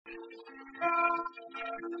Blessed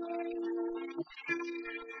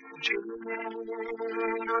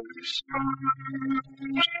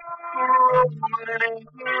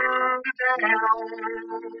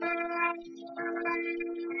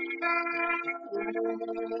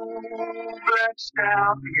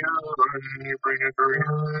out beyond every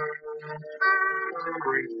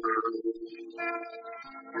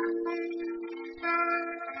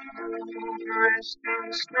dressed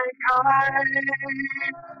in snake hide,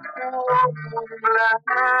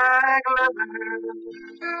 black leather.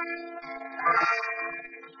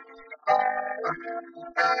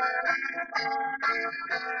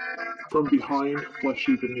 From behind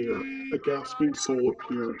fleshy veneer, a gasping soul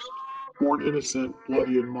appears, born innocent,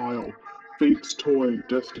 bloody and mild, fate's toy,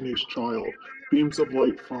 destiny's child, beams of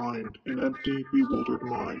light find, an empty, bewildered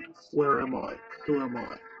mind. Where am I? Who am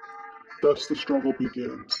I? Thus the struggle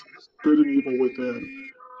begins, good and evil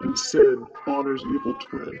within, and sin, honor's evil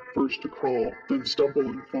twin, first to crawl, then stumble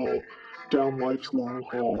and fall, down life's long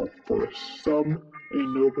hall, for some a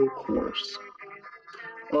noble course.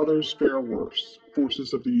 Others fare worse.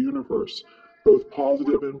 Forces of the universe, both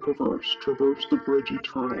positive and perverse, traverse the bridge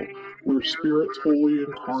eternal, where spirits holy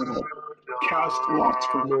and carnal cast lots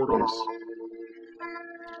for mortals.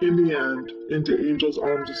 In the end, into angels'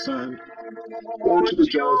 arms ascend, or to the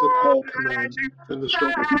jaws of hell commend, and the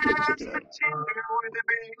struggle begins again.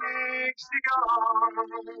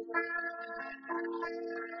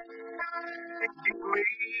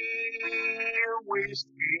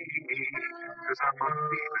 Whiskey, 'cause I'm a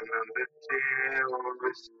demon of the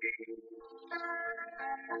terrorist.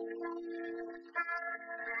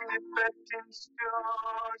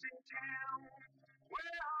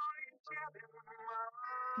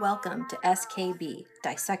 Welcome to SKB,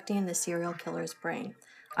 Dissecting the Serial Killer's Brain.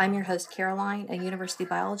 I'm your host, Caroline, a university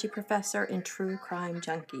biology professor and true crime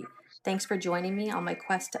junkie. Thanks for joining me on my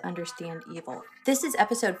quest to understand evil. This is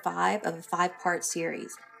episode 5 of a 5-part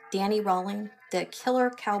series, Danny Rawling, the Killer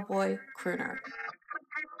Cowboy Crooner.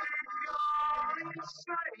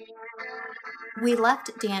 We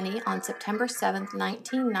left Danny on September 7th,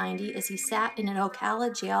 1990, as he sat in an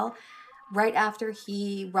Ocala jail right after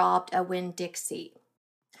he robbed a Winn-Dixie.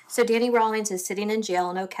 So Danny Rawlings is sitting in jail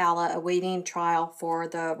in Ocala awaiting trial for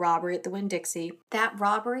the robbery at the Winn-Dixie. That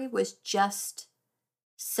robbery was just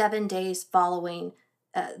 7 days following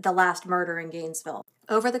the last murder in Gainesville.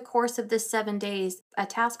 Over the course of this 7 days, a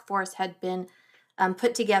task force had been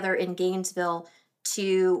put together in Gainesville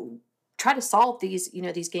to try to solve these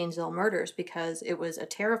Gainesville murders, because it was a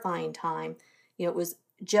terrifying time. It was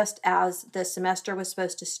just as the semester was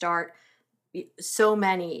supposed to start. So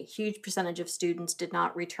many, huge percentage of students did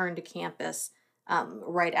not return to campus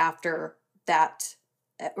right after the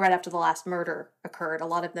last murder occurred. A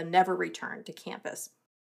lot of them never returned to campus.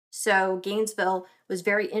 So Gainesville was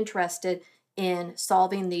very interested in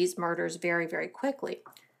solving these murders very, very quickly.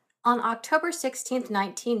 On October 16th,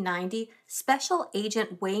 1990, Special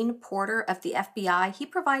Agent Wayne Porter of the FBI, he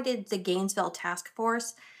provided the Gainesville Task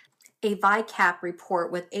Force a VICAP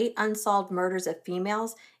report with 8 unsolved murders of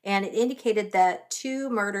females, and it indicated that 2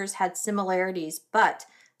 murders had similarities, but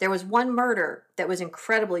there was one murder that was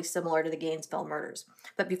incredibly similar to the Gainesville murders.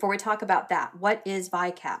 But before we talk about that, what is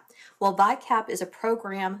VICAP? Well, VICAP is a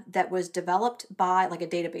program that was developed by, like a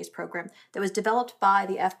database program, that was developed by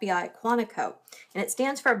the FBI at Quantico, and it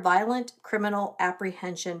stands for Violent Criminal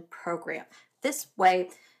Apprehension Program. This way,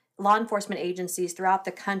 law enforcement agencies throughout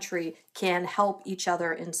the country can help each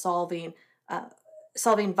other in solving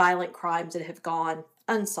violent crimes that have gone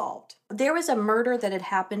unsolved. There was a murder that had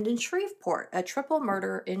happened in Shreveport, a triple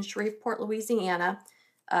murder in Shreveport, Louisiana.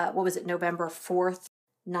 November 4th,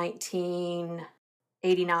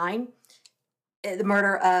 1989. The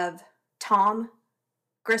murder of Tom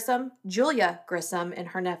Grissom, Julia Grissom, and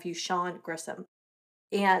her nephew Sean Grissom.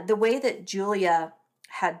 And the way that Julia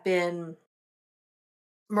had been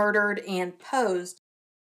murdered and posed,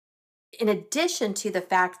 in addition to the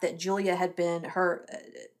fact that Julia had been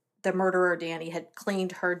the murderer Danny had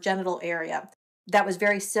cleaned her genital area, that was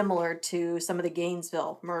very similar to some of the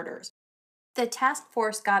Gainesville murders. The task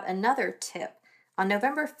force got another tip. On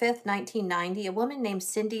November 5th, 1990, a woman named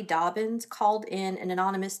Cindy Dobbins called in an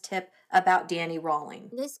anonymous tip about Danny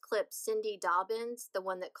Rawling. In this clip, Cindy Dobbins, the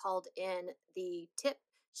one that called in the tip,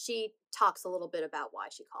 she talks a little bit about why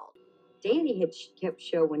she called. Danny had kept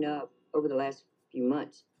showing up over the last few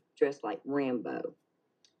months dressed like Rambo.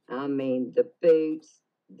 I mean, the boots,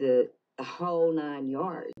 the whole 9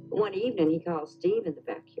 yards. One evening, he called Steve in the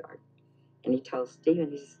backyard, and he told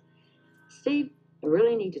Steve, Steve, I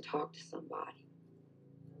really need to talk to somebody.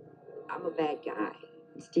 I'm a bad guy.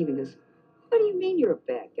 And Steven goes, what do you mean you're a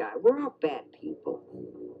bad guy? We're all bad people.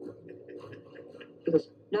 He goes,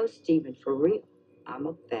 no, Stephen, for real. I'm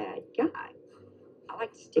a bad guy. I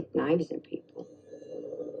like to stick knives in people.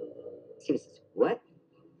 Stephen says, what?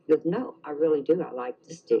 He goes, no, I really do. I like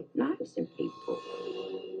to stick knives in people.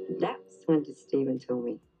 That's when Stephen told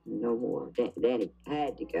me, no more. Danny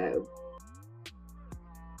had to go.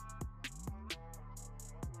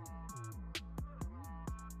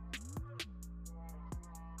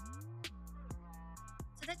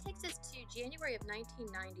 So that takes us to January of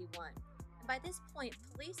 1991. And by this point,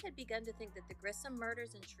 police had begun to think that the Grissom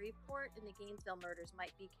murders in Shreveport and the Gainesville murders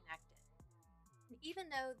might be connected. And even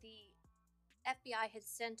though the FBI had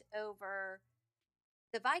sent over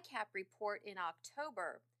the VICAP report in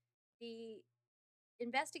October, the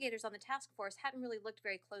investigators on the task force hadn't really looked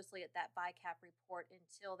very closely at that VICAP report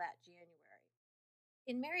until that January.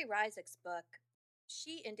 In Mary Ryzak's book,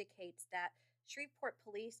 she indicates that Shreveport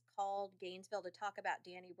police called Gainesville to talk about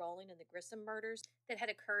Danny Rolling and the Grissom murders that had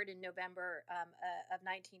occurred in November of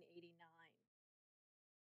 1989.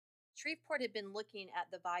 Shreveport had been looking at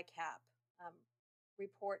the VICAP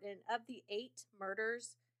report, and of the 8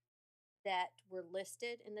 murders that were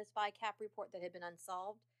listed in this VICAP report that had been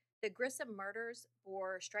unsolved, the Grissom murders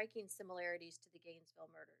bore striking similarities to the Gainesville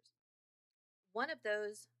murders. One of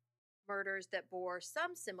those murders that bore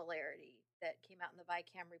some similarity that came out in the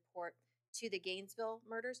VICAM report to the Gainesville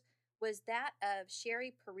murders was that of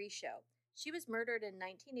Sherry Parisho. She was murdered in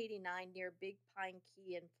 1989 near Big Pine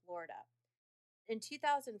Key in Florida. In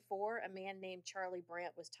 2004, a man named Charlie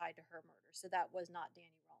Brandt was tied to her murder, so that was not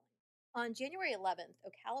Danny Rolling. On January 11th,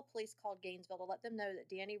 Ocala police called Gainesville to let them know that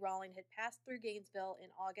Danny Rolling had passed through Gainesville in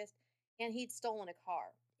August and he'd stolen a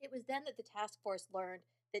car. It was then that the task force learned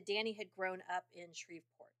that Danny had grown up in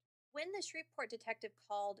Shreveport. When the Shreveport detective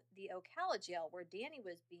called the Ocala jail where Danny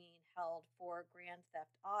was being held for grand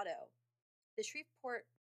theft auto, the Shreveport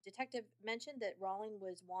detective mentioned that Rolling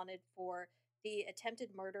was wanted for the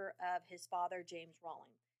attempted murder of his father, James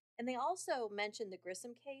Rolling. And they also mentioned the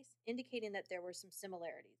Grissom case, indicating that there were some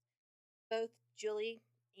similarities. Both Julie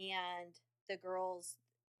and the girls,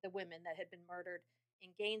 the women that had been murdered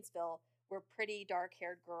in Gainesville, were pretty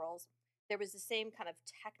dark-haired girls. There was the same kind of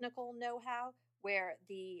technical know-how where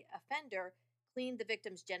the offender cleaned the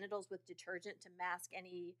victim's genitals with detergent to mask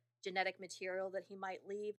any genetic material that he might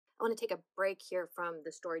leave. I want to take a break here from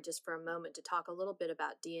the story just for a moment to talk a little bit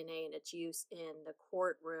about DNA and its use in the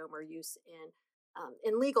courtroom or use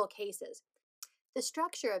in legal cases. The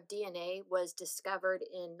structure of DNA was discovered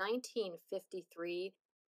in 1953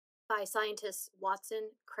 by scientists Watson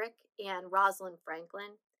Crick and Rosalind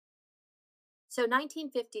Franklin. So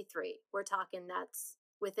 1953, we're talking that's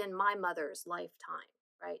within my mother's lifetime,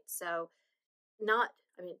 right? So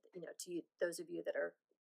to those of you that are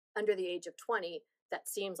under the age of 20, that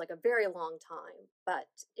seems like a very long time, but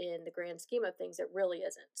in the grand scheme of things, it really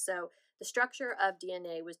isn't. So the structure of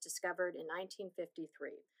DNA was discovered in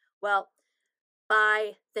 1953. Well,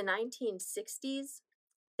 by the 1960s,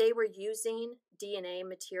 they were using DNA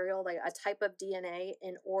material, like a type of DNA,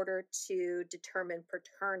 in order to determine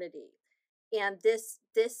paternity. And this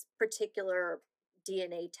particular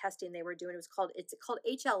DNA testing they were doing, it's called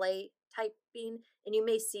HLA typing, and you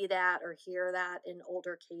may see that or hear that in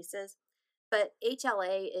older cases. But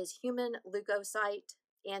HLA is human leukocyte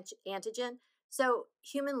antigen. So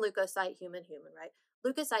human leukocyte, human, right?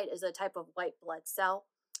 Leukocyte is a type of white blood cell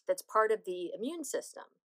that's part of the immune system.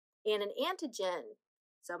 And an antigen,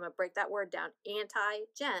 so I'm going to break that word down,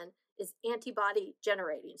 antigen is antibody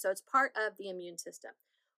generating. So it's part of the immune system.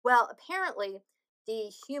 Well, apparently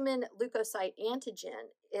the human leukocyte antigen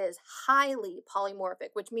is highly polymorphic,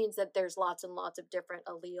 which means that there's lots and lots of different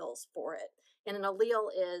alleles for it. And an allele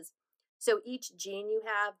is, so each gene you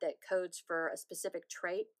have that codes for a specific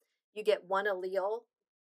trait, you get one allele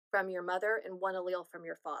from your mother and one allele from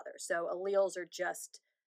your father. So alleles are just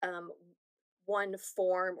one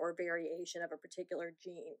form or variation of a particular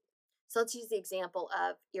gene. So let's use the example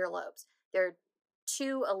of earlobes. There are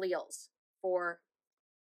 2 alleles for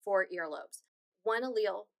earlobes. One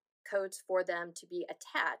allele codes for them to be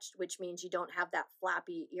attached, which means you don't have that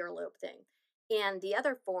flappy earlobe thing. And the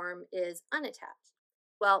other form is unattached.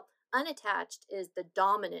 Well, unattached is the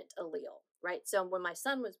dominant allele, right? So when my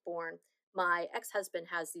son was born, my ex-husband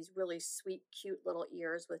has these really sweet, cute little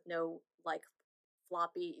ears with no like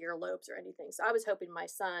floppy earlobes or anything. So I was hoping my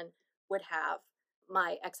son would have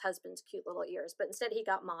my ex-husband's cute little ears, but instead he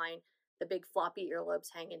got mine, the big floppy earlobes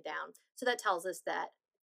hanging down. So that tells us that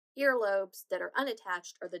earlobes that are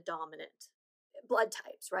unattached are the dominant blood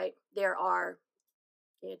types, right? There are,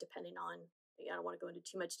 depending on, I don't want to go into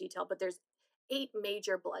too much detail, but there's 8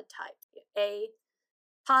 major blood types. A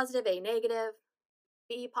positive, A negative,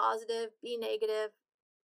 B positive, B negative,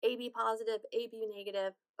 AB positive, AB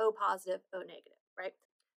negative, O positive, O negative, right?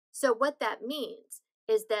 So what that means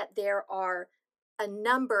is that there are a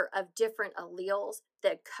number of different alleles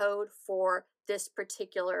that code for this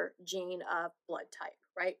particular gene of blood type,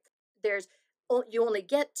 right? You only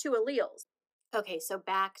get 2 alleles. Okay, so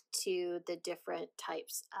back to the different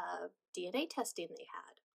types of DNA testing they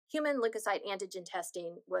had. Human leukocyte antigen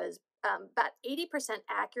testing was about 80%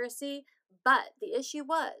 accuracy, but the issue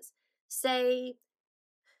was, say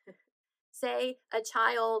a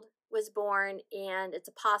child was born and it's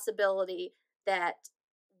a possibility that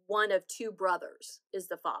one of 2 brothers is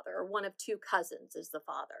the father or one of 2 cousins is the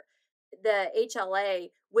father. The HLA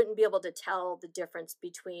wouldn't be able to tell the difference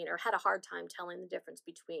between, or had a hard time telling the difference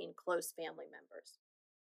between close family members.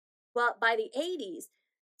 Well, by the 80s,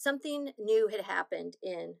 something new had happened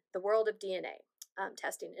in the world of DNA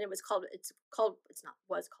testing, and it's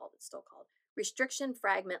still called restriction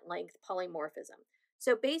fragment length polymorphism.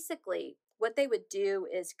 So basically, what they would do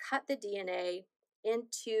is cut the DNA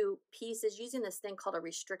into pieces using this thing called a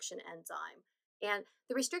restriction enzyme. And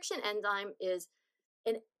the restriction enzyme is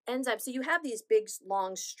an enzyme. So you have these big,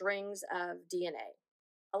 long strings of DNA.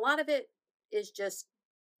 A lot of it is just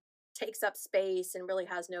takes up space and really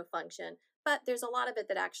has no function, but there's a lot of it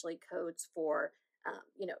that actually codes for,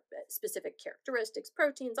 specific characteristics,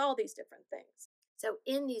 proteins, all these different things. So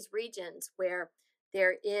in these regions where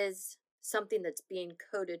there is something that's being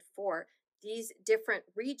coded for, these different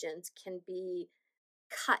regions can be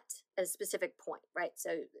cut at a specific point, right? So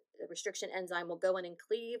the restriction enzyme will go in and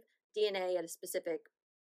cleave DNA at a specific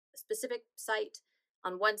site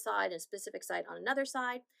on one side and a specific site on another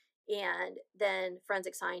side. And then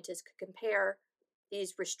forensic scientists could compare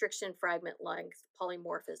these restriction fragment length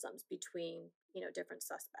polymorphisms between, different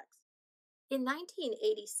suspects. In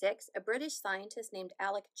 1986, a British scientist named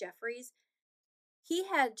Alec Jeffreys, he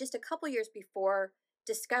had just a couple years before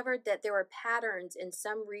discovered that there were patterns in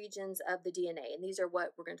some regions of the DNA, and these are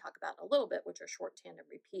what we're going to talk about in a little bit, which are short tandem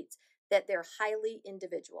repeats, that they're highly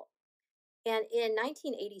individual. And in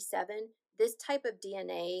 1987, this type of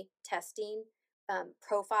DNA testing,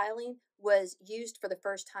 profiling, was used for the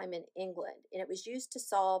first time in England, and it was used to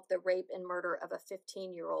solve the rape and murder of a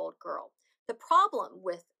 15-year-old girl. The problem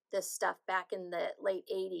with this stuff back in the late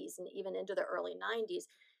 80s and even into the early 90s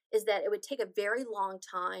is that it would take a very long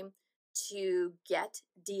time to get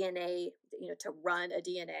DNA, to run a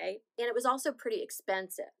DNA, and it was also pretty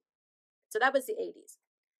expensive. So that was the 80s.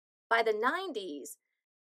 By the 90s,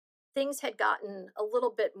 things had gotten a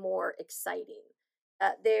little bit more exciting.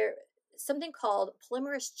 Something called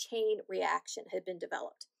polymerase chain reaction had been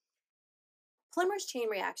developed. Polymerase chain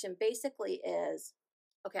reaction basically is,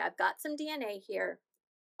 okay, I've got some DNA here.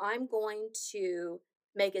 I'm going to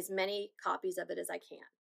make as many copies of it as I can.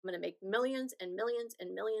 I'm going to make millions and millions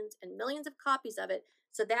and millions and millions of copies of it,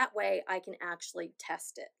 so that way I can actually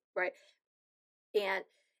test it, right? And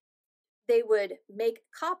they would make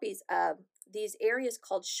copies of these areas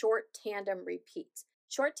called short tandem repeats.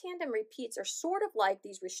 Short tandem repeats are sort of like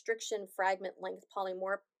these restriction fragment length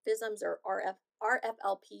polymorphisms, or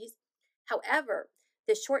RFLPs. However,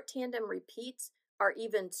 the short tandem repeats are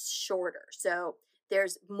even shorter. So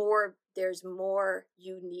there's more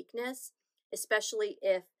uniqueness, especially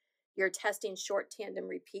if you're testing short tandem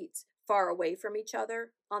repeats far away from each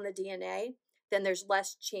other on the DNA, then there's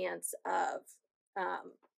less chance of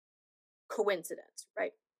coincidence,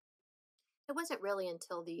 right? It wasn't really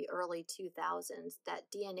until the early 2000s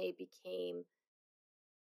that DNA became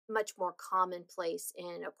much more commonplace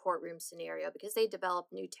in a courtroom scenario, because they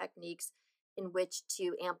developed new techniques in which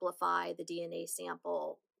to amplify the DNA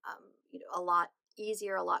sample a lot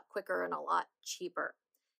easier, a lot quicker, and a lot cheaper.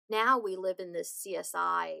 Now we live in this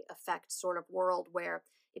CSI effect sort of world where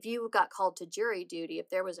if you got called to jury duty, if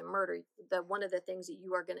there was a murder, one of the things that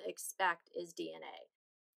you are going to expect is DNA.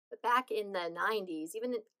 But back in the 90s,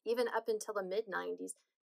 even up until the mid-90s,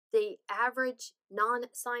 the average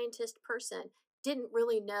non-scientist person didn't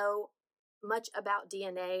really know much about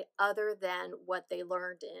DNA other than what they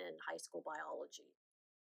learned in high school biology.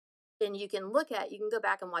 And you can go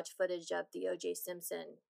back and watch footage of the O.J.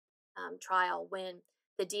 Simpson trial when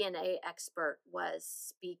the DNA expert was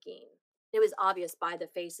speaking. It was obvious by the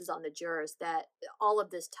faces on the jurors that all of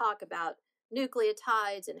this talk about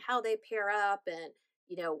nucleotides and how they pair up and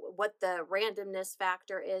what the randomness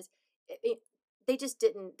factor is, they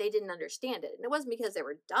didn't understand it. And it wasn't because they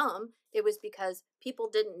were dumb. It was because people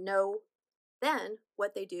didn't know then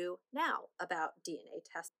what they do now about DNA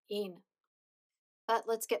testing. But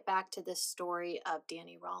let's get back to this story of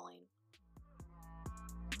Danny Rawling.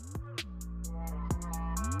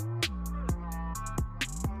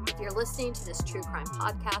 If you're listening to this true crime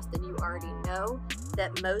podcast, then you already know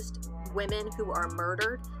that most women who are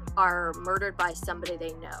murdered by somebody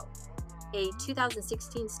they know. A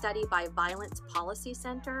 2016 study by Violence Policy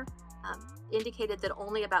Center indicated that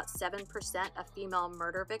only about 7% of female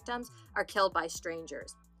murder victims are killed by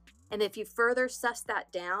strangers. And if you further suss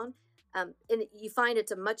that down, and you find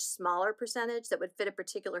it's a much smaller percentage that would fit a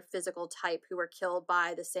particular physical type who were killed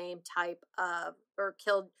by the same type of, or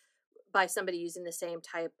killed by somebody using the same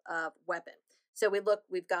type of weapon. So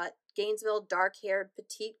we've got Gainesville, dark-haired,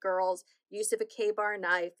 petite girls, use of a K-bar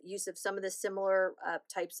knife, use of some of the similar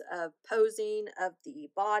types of posing of the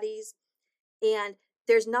bodies. And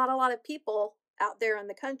there's not a lot of people out there in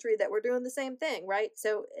the country that were doing the same thing, right?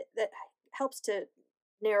 So that helps to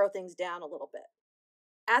narrow things down a little bit.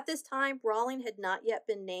 At this time, Rawling had not yet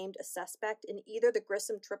been named a suspect in either the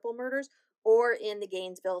Grissom triple murders or in the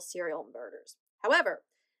Gainesville serial murders. However,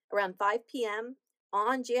 around 5 p.m.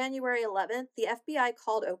 on January 11th, the FBI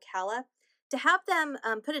called Ocala to have them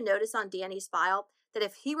put a notice on Danny's file that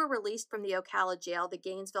if he were released from the Ocala jail, the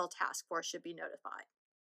Gainesville task force should be notified.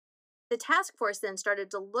 The task force then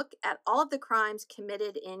started to look at all of the crimes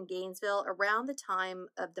committed in Gainesville around the time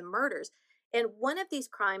of the murders. And one of these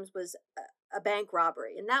crimes was a bank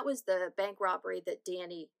robbery. And that was the bank robbery that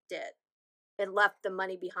Danny did and left the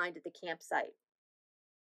money behind at the campsite.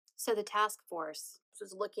 So the task force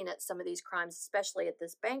was looking at some of these crimes, especially at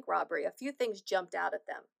this bank robbery. A few things jumped out at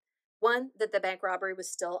them. One, that the bank robbery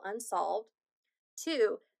was still unsolved.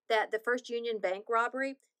 Two, that the First Union Bank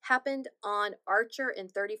robbery happened on Archer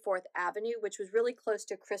and 34th Avenue, which was really close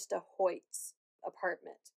to Krista Hoyt's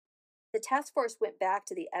apartment. The task force went back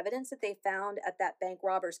to the evidence that they found at that bank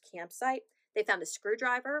robber's campsite. They found a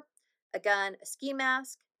screwdriver, a gun, a ski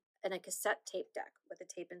mask, and a cassette tape deck with a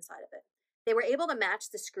tape inside of it. They were able to match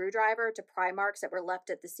the screwdriver to pry marks that were left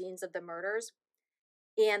at the scenes of the murders.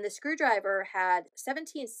 And the screwdriver had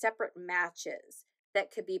 17 separate matches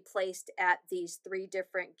that could be placed at these 3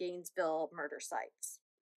 different Gainesville murder sites.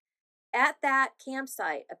 At that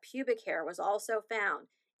campsite, a pubic hair was also found,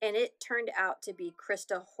 and it turned out to be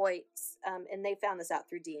Krista Hoyt's, and they found this out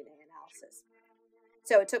through DNA analysis.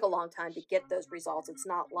 So it took a long time to get those results. It's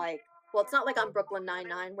not like on Brooklyn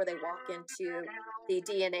Nine-Nine where they walk into the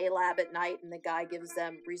DNA lab at night and the guy gives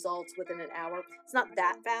them results within an hour. It's not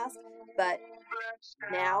that fast, but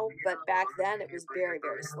back then it was very,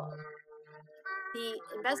 very slow. The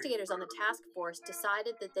investigators on the task force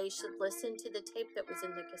decided that they should listen to the tape that was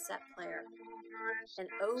in the cassette player. And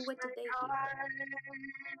oh, what did they hear?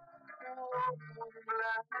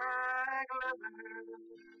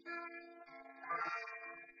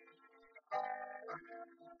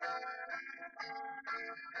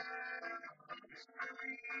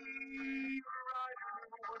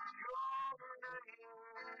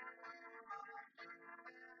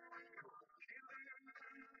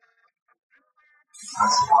 I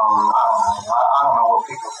suppose. I don't know what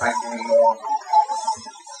people think anymore.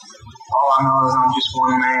 All I know is I'm just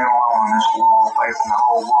one man alone in this world, facing the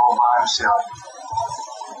whole world by himself.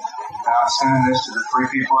 And I'm sending this to the 3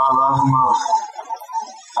 people I love the most.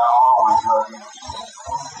 I'll always love you.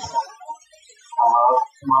 I love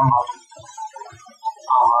my mother.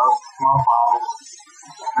 I love my father.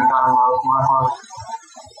 And I love my brother.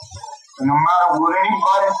 And no matter what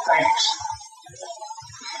anybody thinks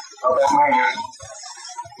of that man,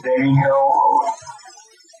 Danny Hell,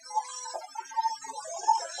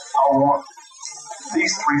 I want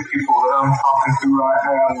these 3 people that I'm talking to right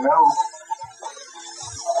now to know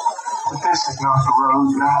that this is not the road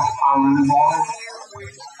that I really wanted.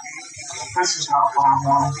 This is not what I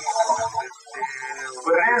wanted.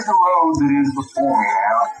 But it is the road that is before me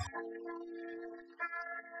now.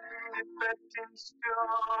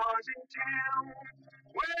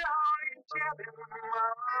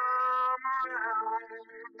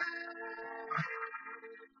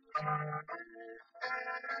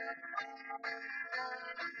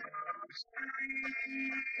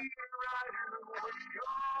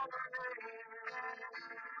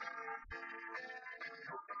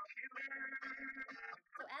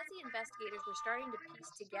 So as the investigators were starting to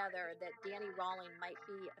piece together that Danny Rawling might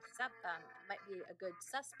be a good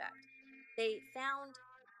suspect, they found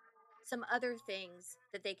some other things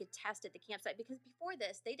that they could test at the campsite, because before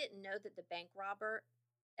this, they didn't know that the bank robber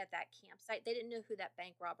at that campsite, they didn't know who that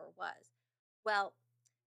bank robber was. Well,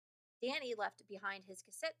 Danny left behind his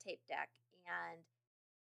cassette tape deck, and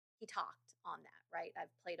he talked on that, right?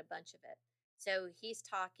 I've played a bunch of it. So he's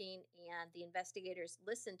talking, and the investigators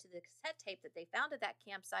listened to the cassette tape that they found at that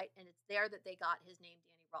campsite, and it's there that they got his name,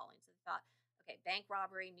 Danny Rawling. So they thought, okay, bank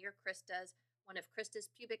robbery near Krista's. One of Krista's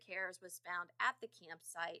pubic hairs was found at the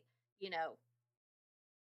campsite.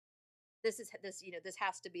 This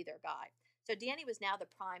has to be their guy. So Danny was now the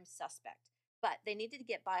prime suspect, but they needed to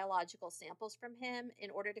get biological samples from him in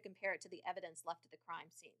order to compare it to the evidence left at the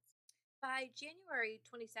crime scenes. By January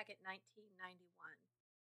 22nd, 1991,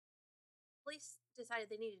 police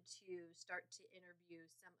decided they needed to start to interview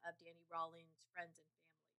some of Danny Rawlings' friends and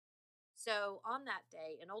family. So on that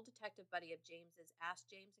day, an old detective buddy of James's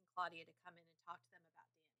asked James and Claudia to come in and talk to them about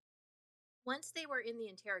Danny. Once they were in the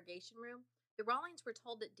interrogation room, the Rawlings were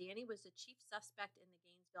told that Danny was the chief suspect in the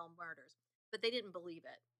Gainesville murders, but they didn't believe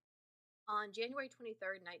it. On January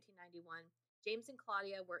 23rd, 1991, James and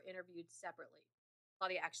Claudia were interviewed separately.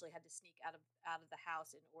 Claudia actually had to sneak out of the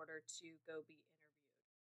house in order to go be interviewed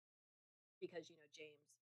because,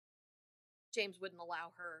 James wouldn't allow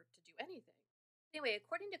her to do anything. Anyway,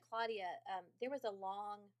 according to Claudia, there was a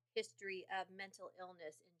long history of mental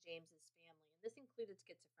illness in James's family, and this included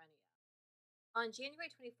schizophrenia. On January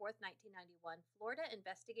 24th, 1991, Florida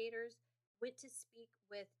investigators went to speak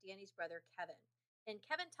with Danny's brother, Kevin, and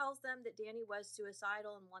Kevin tells them that Danny was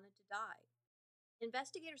suicidal and wanted to die.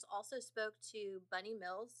 Investigators also spoke to Bunny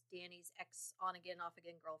Mills, Danny's ex-on-again,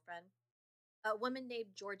 off-again girlfriend, a woman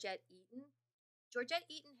named Georgette Eaton. Georgette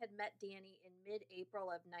Eaton had met Danny in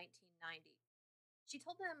mid-April of 1990. She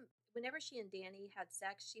told them whenever she and Danny had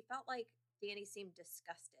sex, she felt like Danny seemed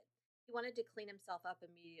disgusted. He wanted to clean himself up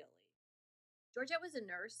immediately. Georgette was a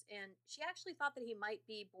nurse, and she actually thought that he might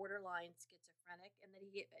be borderline schizophrenic, and that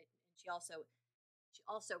she also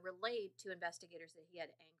relayed to investigators that he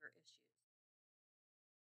had anger issues.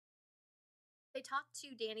 They talked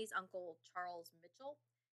to Danny's uncle, Charles Mitchell,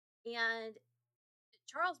 and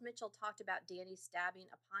Charles Mitchell talked about Danny stabbing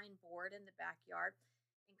a pine board in the backyard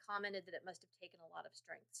and commented that it must have taken a lot of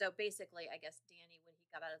strength. So basically, I guess Danny, when he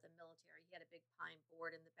got out of the military, he had a big pine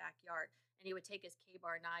board in the backyard, and he would take his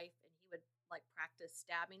K-bar knife and he would practice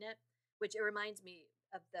stabbing it, which it reminds me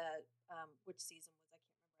of the, which season was, I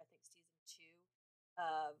can't remember, I think season 2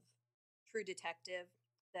 of True Detective,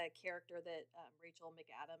 the character that Rachel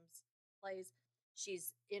McAdams plays.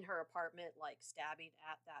 She's in her apartment, stabbing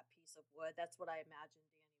at that piece of wood. That's what I imagined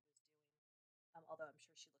Danny was doing, although I'm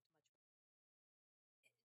sure she looked much better.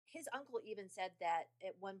 His uncle even said that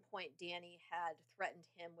at one point Danny had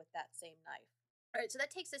threatened him with that same knife. All right, so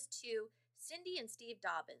that takes us to Cindy and Steve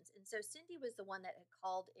Dobbins. And so Cindy was the one that had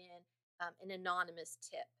called in an anonymous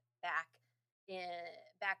tip back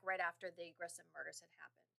right after the Grissom murders had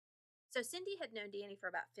happened. So Cindy had known Danny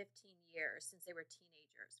for about 15 years, since they were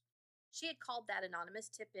teenagers. She had called that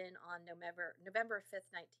anonymous tip in on November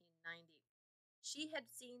 5th, 1990. She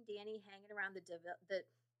had seen Danny hanging around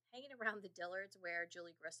the Dillards where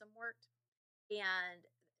Julie Grissom worked, and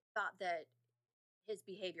thought that his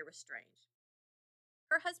behavior was strange.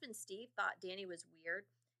 Her husband Steve thought Danny was weird,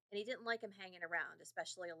 and he didn't like him hanging around,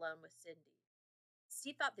 especially alone with Cindy.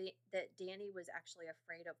 Steve thought that Danny was actually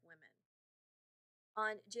afraid of women.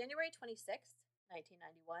 On January 26th,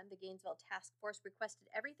 1991, the Gainesville Task Force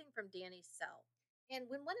requested everything from Danny's cell.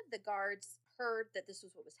 And when one of the guards heard that this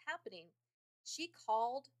was what was happening, she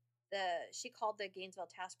called the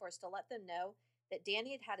Gainesville Task Force to let them know that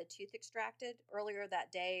Danny had a tooth extracted earlier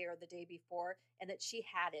that day or the day before, and that she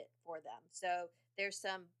had it for them. So there's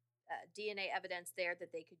some DNA evidence there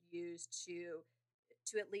that they could use to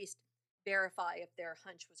at least verify if their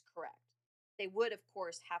hunch was correct. They would, of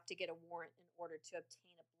course, have to get a warrant in order to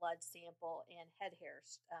obtain a blood sample and head hair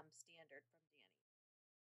standard from Danny.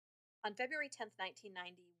 On February 10th,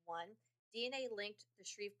 1991, DNA linked the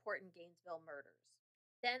Shreveport and Gainesville murders.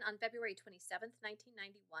 Then on February 27th,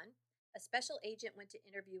 1991, a special agent went to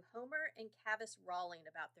interview Homer and Cavis Rawling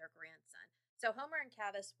about their grandson. So Homer and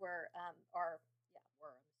Cavis were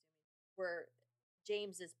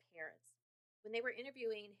James's parents. When they were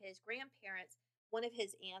interviewing his grandparents, one of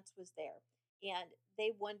his aunts was there, and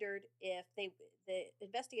they wondered if the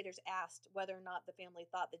investigators asked whether or not the family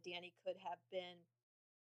thought that Danny could have been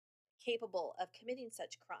capable of committing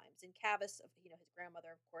such crimes. And Cavis, his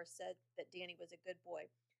grandmother, of course, said that Danny was a good boy,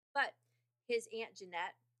 but his Aunt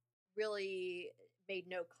Jeanette really made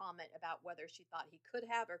no comment about whether she thought he could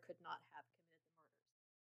have or could not have committed the murders.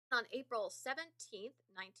 On April 17th,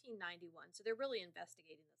 1991, so they're really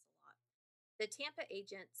investigating this a lot, the Tampa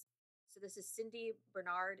agents, so this is Cindy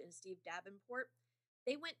Bernard and Steve Davenport,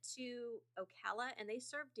 they went to Ocala and they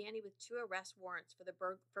served Danny with 2 arrest warrants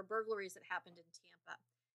for burglaries that happened in Tampa.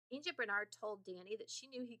 Angie Bernard told Danny that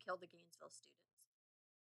she knew he killed the Gainesville students.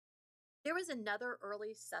 There was another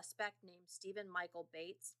early suspect named Stephen Michael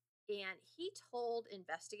Bates, and he told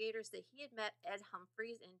investigators that he had met Ed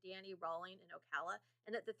Humphreys and Danny Rawling in Ocala,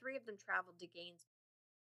 and that the 3 of them traveled to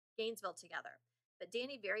Gainesville together. But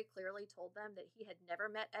Danny very clearly told them that he had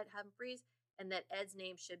never met Ed Humphreys, and that Ed's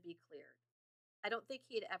name should be cleared. I don't think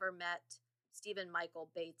he had ever met Stephen Michael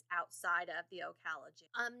Bates outside of the Ocala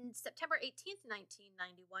jail. On September 18th,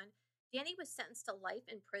 1991, Danny was sentenced to life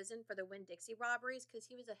in prison for the Winn-Dixie robberies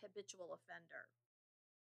because he was a habitual offender.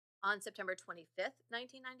 On September 25th,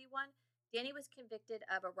 1991, Danny was convicted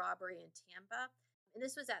of a robbery in Tampa, and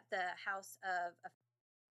this was at the house of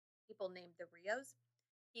people named the Rios.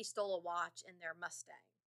 He stole a watch in their Mustang.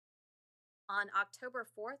 On October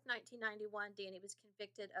 4th, 1991, Danny was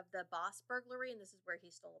convicted of the Boss burglary, and this is where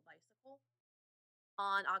he stole a bicycle.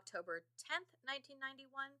 On October 10th,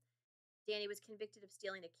 1991, Danny was convicted of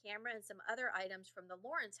stealing a camera and some other items from the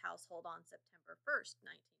Lawrence household on September 1st,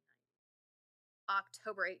 1990.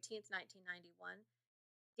 October 18th, 1991,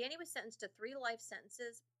 Danny was sentenced to 3 life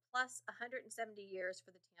sentences plus 170 years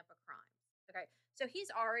for the Tampa crimes. Okay, so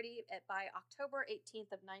he's already, by October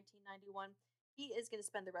 18th of 1991, he is going to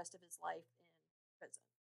spend the rest of his life in prison.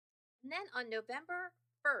 And then on November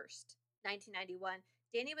 1st, 1991,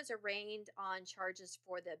 Danny was arraigned on charges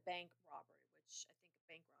for the bank robbery, which I think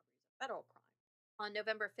bank robbery is a federal crime. On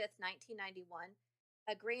November 5th, 1991,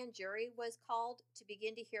 a grand jury was called to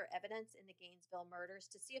begin to hear evidence in the Gainesville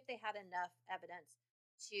murders to see if they had enough evidence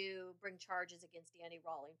to bring charges against Danny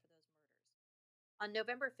Rawling for those murders. On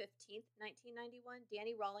November 15th, 1991,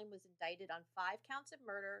 Danny Rawling was indicted on 5 counts of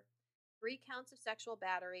murder, 3 counts of sexual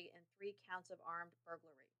battery, and 3 counts of armed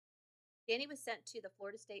burglary. Danny was sent to the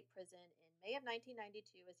Florida State Prison in May of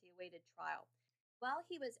 1992 as he awaited trial. While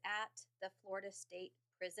he was at the Florida State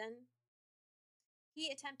Prison,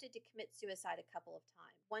 he attempted to commit suicide a couple of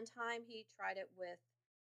times. One time he tried it with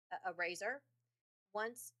a razor.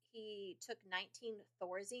 Once he took 19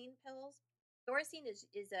 Thorazine pills. Thorazine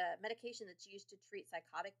is a medication that's used to treat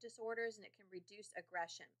psychotic disorders, and it can reduce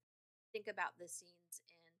aggression. Think about the scenes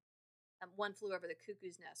in One Flew Over the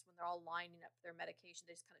Cuckoo's Nest when they're all lining up for their medication.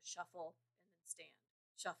 They just kind of shuffle and then stand,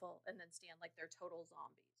 shuffle and then stand like they're total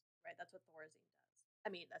zombies, right? That's what Thorazine does.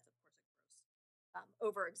 I mean, that's of course a gross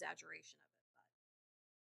over-exaggeration of it.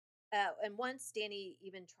 And once Danny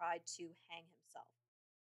even tried to hang himself.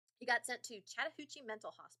 He got sent to Chattahoochee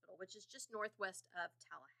Mental Hospital, which is just northwest of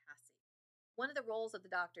Tallahassee. One of the roles of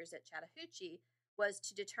the doctors at Chattahoochee was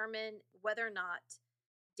to determine whether or not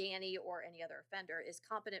Danny or any other offender is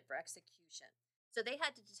competent for execution. So they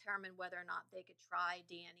had to determine whether or not they could try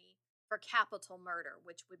Danny for capital murder,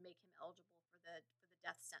 which would make him eligible for the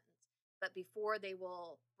death sentence. But before they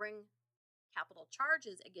will bring capital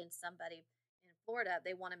charges against somebody in Florida,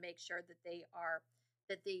 they want to make sure that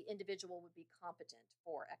that the individual would be competent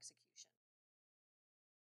for execution.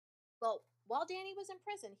 Well, while Danny was in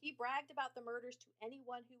prison, he bragged about the murders to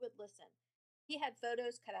anyone who would listen. He had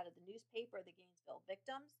photos cut out of the newspaper of the Gainesville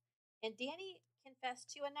victims, and Danny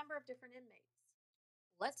confessed to a number of different inmates.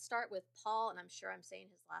 Let's start with Paul, and I'm sure I'm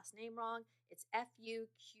saying his last name wrong. It's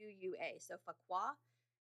Fuqua, so Fuqua.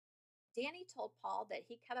 Danny told Paul that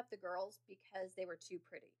he cut up the girls because they were too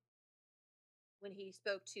pretty. When he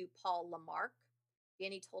spoke to Paul Lamarck,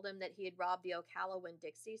 Danny told him that he had robbed the Ocala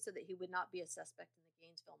Winn-Dixie so that he would not be a suspect in the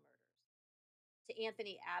Gainesville murders. To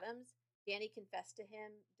Anthony Adams, Danny confessed to him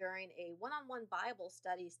during a one-on-one Bible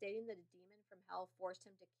study, stating that a demon from hell forced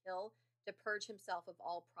him to kill to purge himself of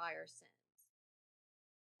all prior sins.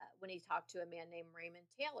 When he talked to a man named Raymond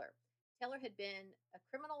Taylor, Taylor had been a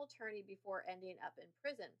criminal attorney before ending up in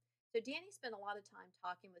prison. So Danny spent a lot of time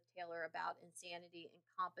talking with Taylor about insanity,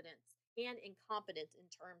 incompetence in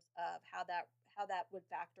terms of how that would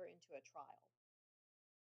factor into a trial.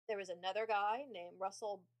 There was another guy named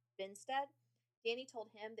Russell Binstead. Danny told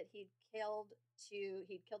him that he'd killed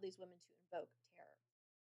these women to invoke terror.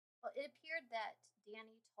 Well, it appeared that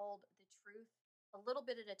Danny told the truth a little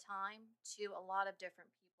bit at a time to a lot of different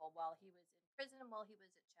people while he was in prison and while he was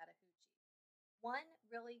at Chattahoochee. One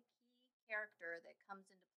really key character that comes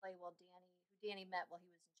into play who Danny met while he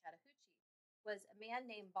was in Chattahoochee was a man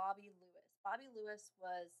named Bobby Lewis. Bobby Lewis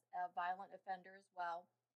was a violent offender as well.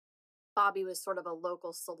 Bobby was sort of a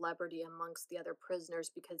local celebrity amongst the other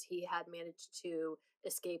prisoners because he had managed to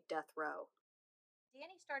escape death row.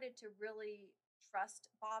 Danny started to really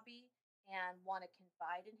trust Bobby and want to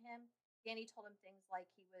confide in him. Danny told him things like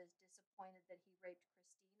he was disappointed that he raped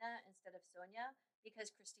Christina instead of Sonia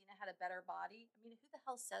because Christina had a better body. I mean, who the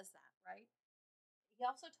hell says that, right? He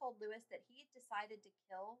also told Lewis that he had decided to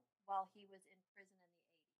kill while he was in prison in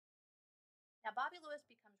the 80s. Now, Bobby Lewis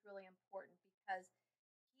becomes really important because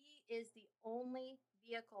he is the only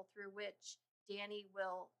vehicle through which Danny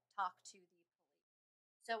will talk to the police.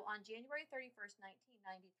 So on January 31st,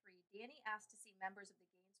 1993, Danny asked to see members of the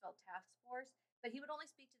Gainesville Task Force, but he would only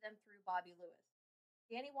speak to them through Bobby Lewis.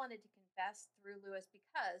 Danny wanted to confess through Lewis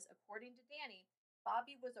because, according to Danny,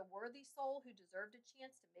 Bobby was a worthy soul who deserved a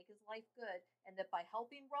chance to make his life good, and that by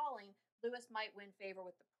helping Rawling, Lewis might win favor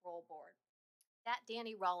with the parole board. That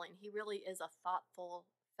Danny Rawling, he really is a thoughtful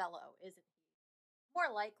fellow, isn't he?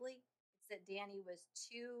 More likely, it's that Danny was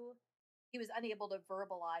unable to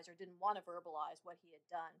verbalize or didn't want to verbalize what he had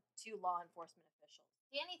done to law enforcement officials.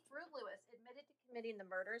 Danny, through Lewis, admitted to committing the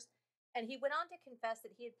murders, and he went on to confess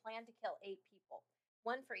that he had planned to kill 8 people,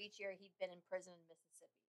 one for each year he'd been in prison in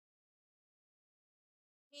Mississippi.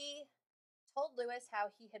 He told Lewis how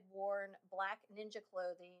he had worn black ninja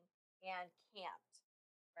clothing and camped,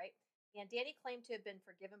 right? And Danny claimed to have been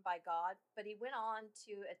forgiven by God, but he went on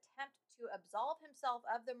to attempt to absolve himself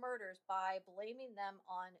of the murders by blaming them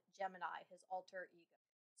on Gemini, his alter ego.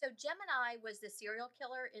 So Gemini was the serial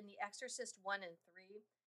killer in The Exorcist 1 and 3.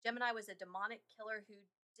 Gemini was a demonic killer who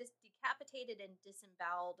decapitated and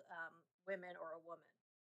disemboweled women or a woman.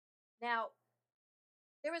 Now,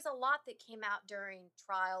 there was a lot that came out during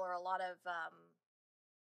trial, or a lot of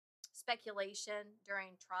speculation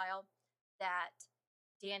during trial, that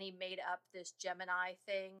Danny made up this Gemini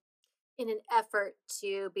thing in an effort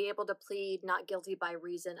to be able to plead not guilty by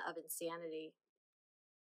reason of insanity.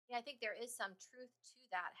 Yeah, I think there is some truth to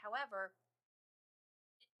that. However,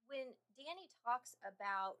 when Danny talks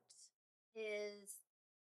about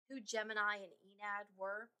who Gemini and Enad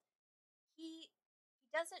were, he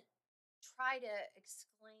doesn't try to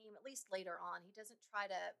exclaim, at least later on, he doesn't try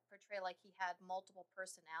to portray like he had multiple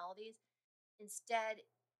personalities. Instead,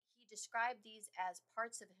 he described these as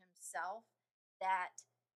parts of himself that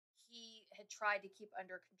he had tried to keep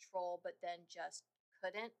under control, but then just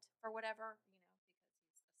couldn't for whatever,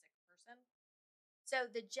 because he's a sick person. So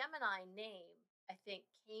the Gemini name, I think,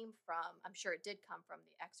 I'm sure it did come from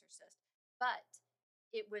The Exorcist, but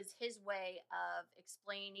it was his way of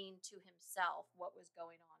explaining to himself what was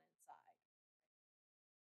going on inside.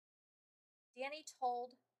 Danny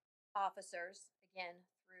told officers, again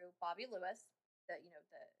through Bobby Lewis,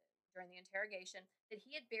 during the interrogation, that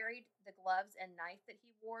he had buried the gloves and knife that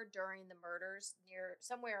he wore during the murders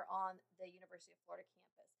somewhere on the University of Florida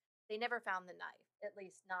campus. They never found the knife, at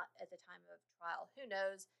least not at the time of trial. Who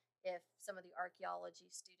knows if some of the archaeology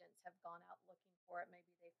students have gone out looking for it?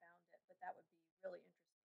 Maybe they found it, but that would be really interesting.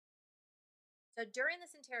 So during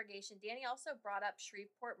this interrogation, Danny also brought up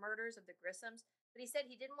Shreveport murders of the Grissams, but he said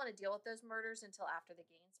he didn't want to deal with those murders until after the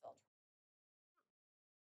Gainesville trial.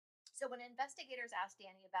 So when investigators asked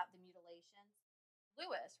Danny about the mutilations,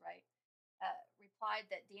 Lewis, replied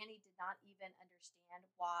that Danny did not even understand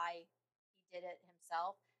why he did it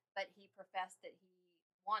himself, but he professed that he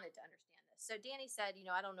wanted to understand this. So Danny said,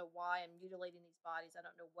 I don't know why I'm mutilating these bodies. I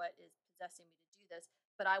don't know what is possessing me to do this,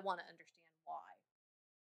 but I want to understand why.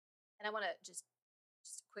 And I want to just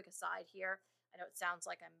a quick aside here. I know it sounds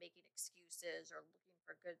like I'm making excuses or looking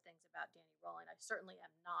for good things about Danny Rawling. I certainly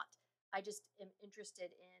am not. I just am interested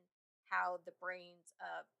in how the brains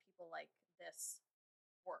of people like this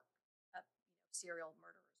work, serial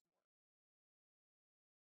murderers work.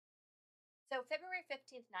 So February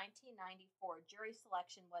 15th, 1994, jury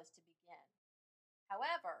selection was to begin.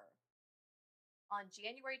 However, on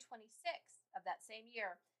January 26th of that same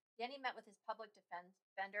year, Danny met with his public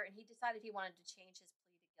defender, and he decided he wanted to change his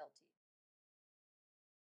plea to guilty.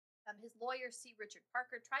 His lawyer, C. Richard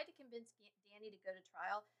Parker, tried to convince Danny to go to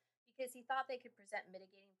trial because he thought they could present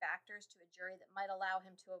mitigating factors to a jury that might allow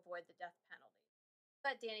him to avoid the death penalty.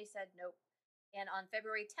 But Danny said nope. And on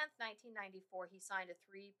February 10th, 1994, he signed a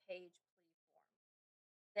 3-page plea form.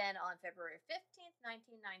 Then on February 15th,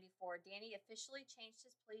 1994, Danny officially changed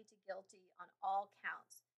his plea to guilty on all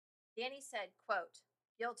counts. Danny said, quote,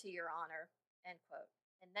 "Guilty, Your Honor," end quote.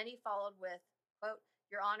 And then he followed with, quote,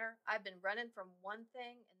 "Your Honor, I've been running from one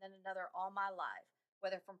thing and then another all my life,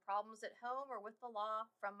 whether from problems at home or with the law,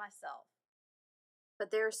 from myself.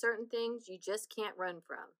 But there are certain things you just can't run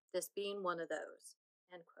from, this being one of those,"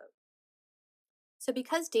 end quote. So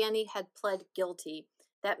because Danny had pled guilty,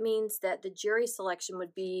 that means that the jury selection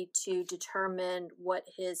would be to determine what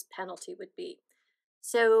his penalty would be.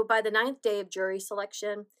 So by the 9th day of jury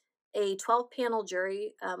selection, a 12-panel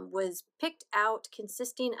jury was picked out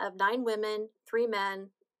consisting of 9 women, 3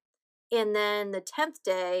 men, and then the 10th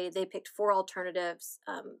day, they picked 4 alternatives,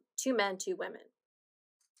 2 men, 2 women.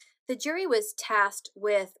 The jury was tasked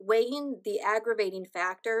with weighing the aggravating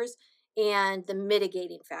factors and the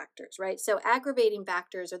mitigating factors, right? So aggravating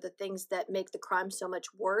factors are the things that make the crime so much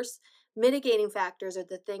worse. Mitigating factors are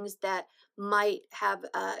the things that might have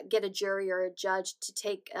get a jury or a judge to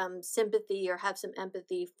take sympathy or have some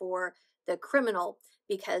empathy for the criminal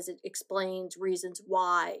because it explains reasons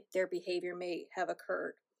why their behavior may have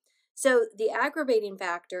occurred. So the aggravating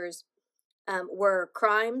factors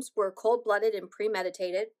crimes were cold-blooded and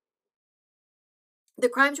premeditated. The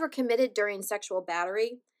crimes were committed during sexual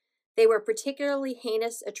battery. They were particularly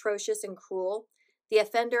heinous, atrocious, and cruel. The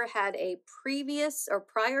offender had a previous or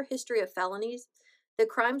prior history of felonies. The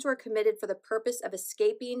crimes were committed for the purpose of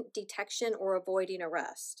escaping detection or avoiding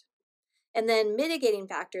arrest. And then mitigating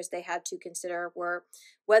factors they had to consider were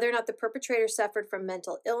whether or not the perpetrator suffered from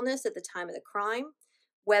mental illness at the time of the crime,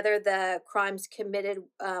 whether the crimes committed,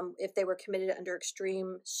 if they were committed under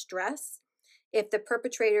extreme stress, if the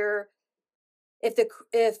perpetrator if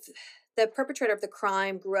the perpetrator of the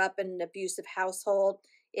crime grew up in an abusive household,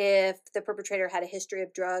 if the perpetrator had a history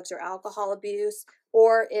of drugs or alcohol abuse,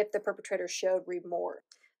 or if the perpetrator showed remorse.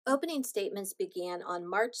 Opening statements began on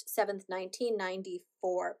March 7th,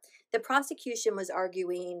 1994. The prosecution was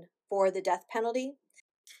arguing for the death penalty,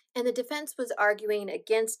 and the defense was arguing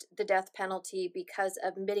against the death penalty because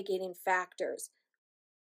of mitigating factors.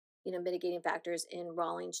 Mitigating factors in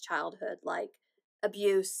Rawlings' childhood, like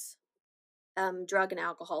abuse, drug and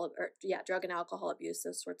alcohol abuse,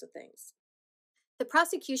 those sorts of things. The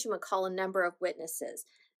prosecution would call a number of witnesses.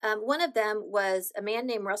 One of them was a man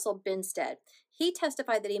named Russell Binstead. He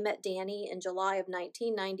testified that he met Danny in July of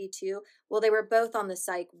 1992 while they were both on the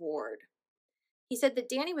psych ward. He said that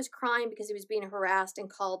Danny was crying because he was being harassed and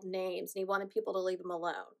called names, and he wanted people to leave him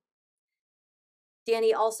alone.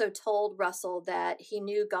 Danny also told Russell that he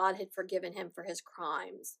knew God had forgiven him for his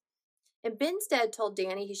crimes. And Binstead told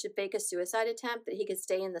Danny he should fake a suicide attempt, that he could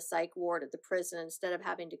stay in the psych ward at the prison instead of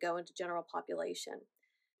having to go into general population.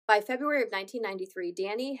 By February of 1993,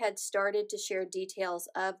 Danny had started to share details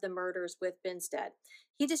of the murders with Binstead.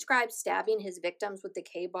 He described stabbing his victims with the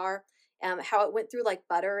K-bar, how it went through like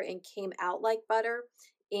butter and came out like butter,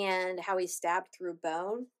 and how he stabbed through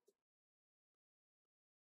bone.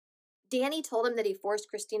 Danny told him that he forced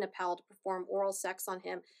Christina Powell to perform oral sex on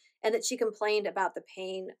him and that she complained about the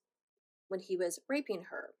pain when he was raping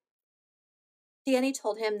her. Danny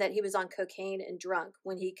told him that he was on cocaine and drunk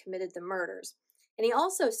when he committed the murders. And he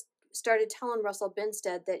also started telling Russell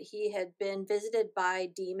Binstead that he had been visited by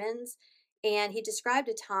demons, and he described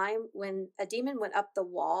a time when a demon went up the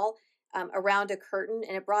wall around a curtain,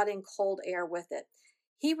 and it brought in cold air with it.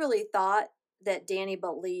 He really thought that Danny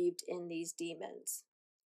believed in these demons.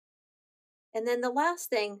 And then the last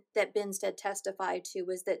thing that Binstead testified to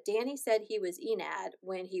was that Danny said he was Enad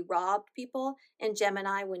when he robbed people and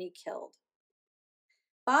Gemini when he killed.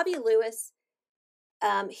 Bobby Lewis,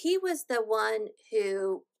 he was the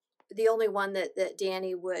only one that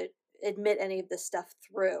Danny would admit any of this stuff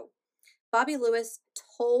through. Bobby Lewis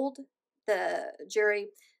told the jury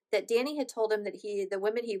that Danny had told him that the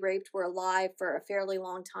women he raped were alive for a fairly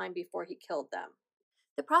long time before he killed them.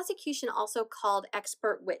 The prosecution also called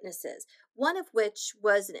expert witnesses, one of which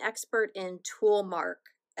was an expert in tool mark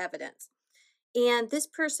evidence. And this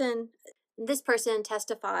person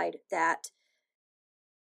testified that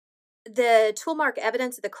the tool mark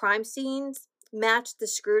evidence at the crime scenes matched the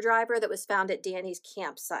screwdriver that was found at Danny's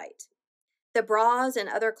campsite. The bras and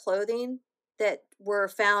other clothing that were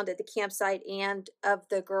found at the campsite and of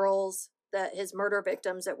the girls, his murder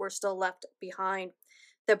victims that were still left behind,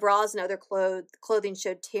 the bras and other clothing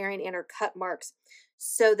showed tearing and or cut marks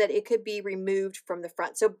so that it could be removed from the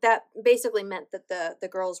front. So that basically meant that the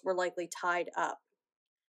girls were likely tied up.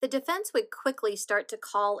 The defense would quickly start to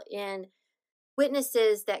call in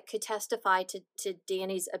witnesses that could testify to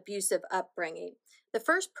Danny's abusive upbringing. The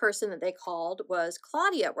first person that they called was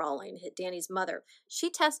Claudia Rawling, Danny's mother.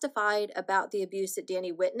 She testified about the abuse that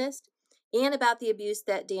Danny witnessed and about the abuse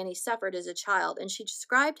that Danny suffered as a child. And she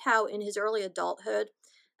described how in his early adulthood,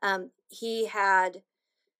 he had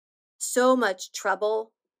so much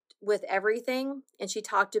trouble with everything. And she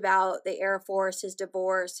talked about the Air Force, his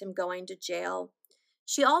divorce, him going to jail.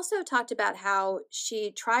 She also talked about how much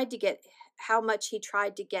he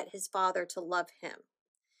tried to get his father to love him.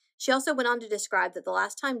 She also went on to describe that the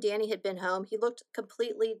last time Danny had been home, he looked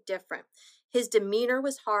completely different. His demeanor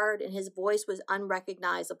was hard and his voice was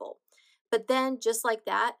unrecognizable. But then, just like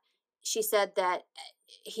that, she said that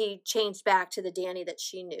he changed back to the Danny that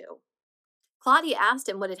she knew. Claudia asked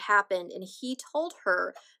him what had happened, and he told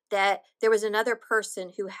her that there was another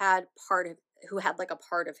person who had like a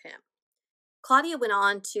part of him. Claudia went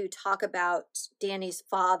on to talk about Danny's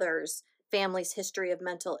family's history of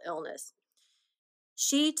mental illness.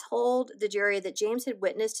 She told the jury that James had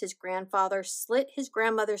witnessed his grandfather slit his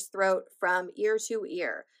grandmother's throat from ear to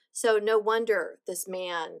ear. So no wonder this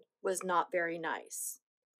man was not very nice.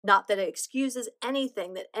 Not that it excuses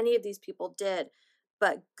anything that any of these people did,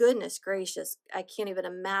 but goodness gracious, I can't even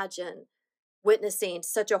imagine witnessing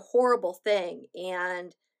such a horrible thing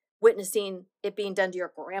and witnessing it being done to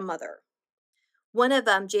your grandmother. One of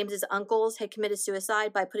James's uncles had committed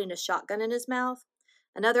suicide by putting a shotgun in his mouth.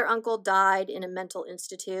 Another uncle died in a mental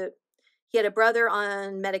institute. He had a brother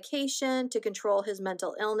on medication to control his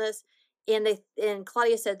mental illness, and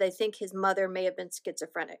Claudia said they think his mother may have been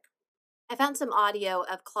schizophrenic. I found some audio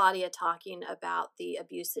of Claudia talking about the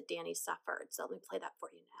abuse that Danny suffered, so let me play that for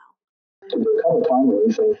you now. There come a time when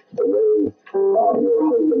you think the way your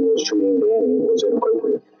husband was treating Danny was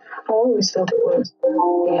inappropriate. I always felt it was.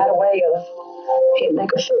 He had a way of, he'd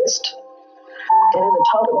make a fist, and in the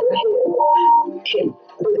top of their head, he'd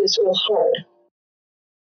do this real hard.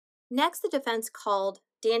 Next, the defense called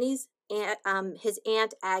Danny's aunt, his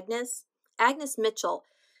aunt Agnes Mitchell.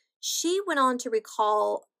 She went on to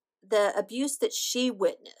recall the abuse that she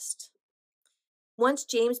witnessed. Once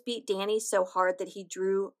James beat Danny so hard that he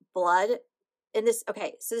drew blood. So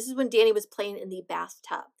this is when Danny was playing in the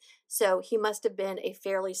bathtub. So he must have been a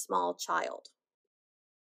fairly small child.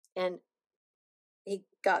 And he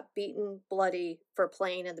got beaten bloody for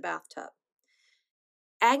playing in the bathtub.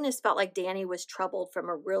 Agnes felt like Danny was troubled from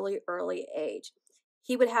a really early age.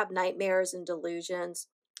 He would have nightmares and delusions.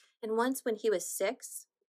 And once when he was 6,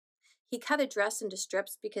 he cut a dress into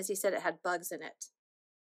strips because he said it had bugs in it.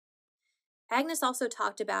 Agnes also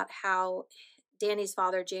talked about how Danny's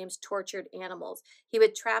father, James, tortured animals. He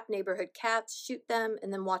would trap neighborhood cats, shoot them,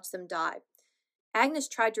 and then watch them die. Agnes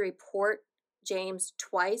tried to report James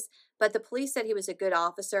twice, but the police said he was a good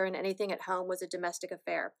officer and anything at home was a domestic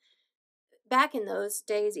affair. Back in those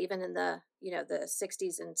days, even in the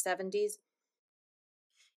 60s and 70s,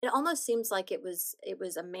 it almost seems like it was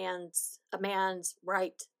a man's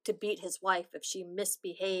right to beat his wife if she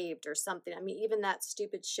misbehaved or something. I mean, even that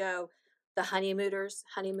stupid show, The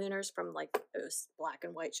Honeymooners from like it was black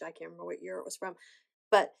and white show. I can't remember what year it was from,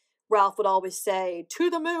 but Ralph would always say, "To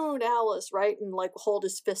the moon, Alice," right? And like hold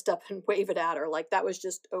his fist up and wave it at her. Like that was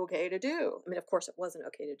just okay to do. I mean, of course it wasn't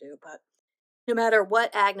okay to do, but no matter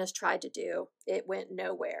what Agnes tried to do, it went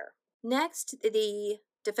nowhere. Next, the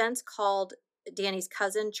defense called Danny's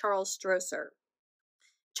cousin, Charles Strosser.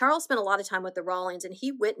 Charles spent a lot of time with the Rawlings and he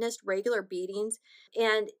witnessed regular beatings,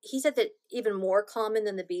 and he said that even more common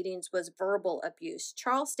than the beatings was verbal abuse.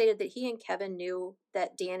 Charles stated that he and Kevin knew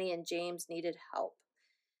that Danny and James needed help.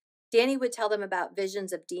 Danny would tell them about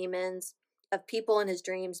visions of demons, of people in his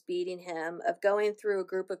dreams beating him, of going through a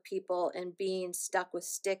group of people and being stuck with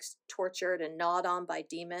sticks, tortured and gnawed on by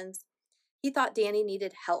demons. He thought Danny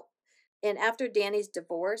needed help, and after Danny's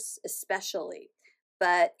divorce especially.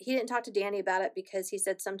 But he didn't talk to Danny about it because he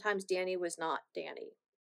said sometimes Danny was not Danny.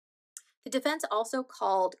 The defense also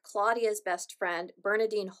called Claudia's best friend,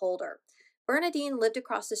 Bernadine Holder. Bernadine lived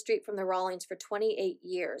across the street from the Rawlings for 28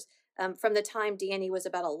 years, from the time Danny was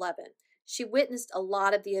about 11. She witnessed a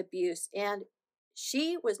lot of the abuse, and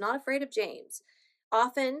she was not afraid of James.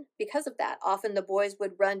 Often, because of that, the boys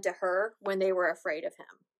would run to her when they were afraid of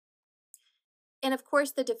him. And of course,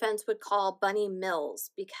 the defense would call Bunny Mills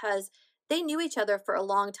because they knew each other for a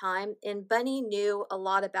long time, and Bunny knew a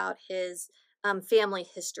lot about his family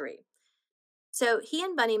history. So he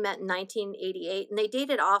and Bunny met in 1988, and they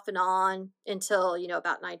dated off and on until,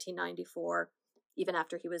 about 1994, even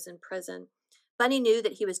after he was in prison. Bunny knew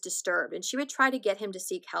that he was disturbed, and she would try to get him to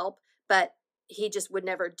seek help, but he just would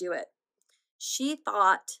never do it. She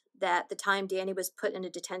thought that the time Danny was put in a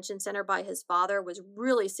detention center by his father was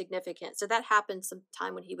really significant. So that happened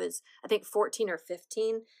sometime when he was, I think, 14 or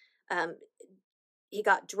 15. He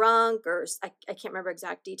got drunk, or I can't remember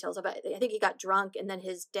exact details of it. I think he got drunk, and then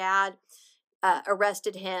his dad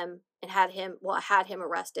arrested him and had him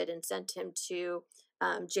arrested and sent him to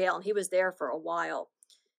jail, and he was there for a while.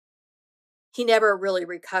 He never really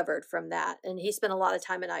recovered from that, and he spent a lot of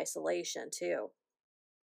time in isolation too.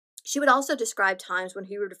 She would also describe times when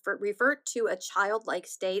he would revert to a childlike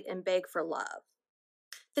state and beg for love.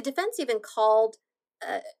 The defense even called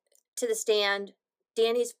to the stand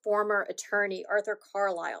Danny's former attorney, Arthur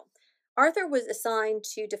Carlisle. Arthur was assigned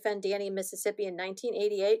to defend Danny in Mississippi in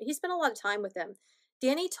 1988. He spent a lot of time with him.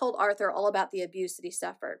 Danny told Arthur all about the abuse that he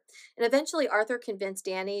suffered. And eventually Arthur convinced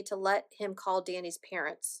Danny to let him call Danny's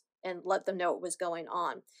parents and let them know what was going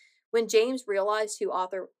on. When James realized who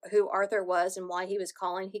Arthur was and why he was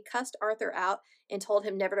calling, he cussed Arthur out and told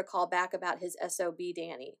him never to call back about his SOB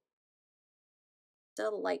Danny.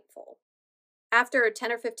 Delightful. After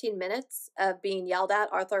 10 or 15 minutes of being yelled at,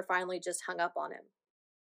 Arthur finally just hung up on him.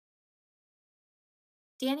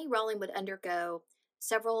 Danny Rawling would undergo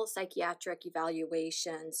several psychiatric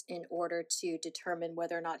evaluations in order to determine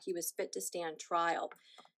whether or not he was fit to stand trial.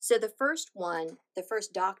 So the first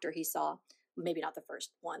doctor he saw, maybe not the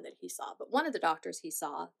first one that he saw, but one of the doctors he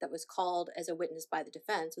saw that was called as a witness by the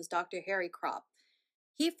defense was Dr. Harry Kropp.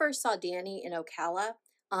 He first saw Danny in Ocala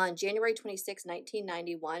on January 26,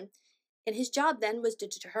 1991, and his job then was to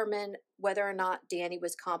determine whether or not Danny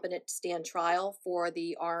was competent to stand trial for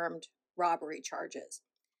the armed robbery charges.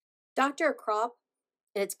 Dr. Krop,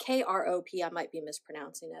 and it's Krop, I might be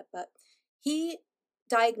mispronouncing it, but he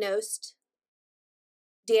diagnosed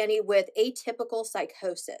Danny with atypical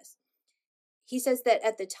psychosis. He says that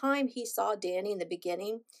at the time he saw Danny in the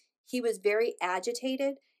beginning, he was very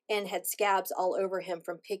agitated and had scabs all over him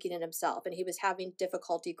from picking at himself, and he was having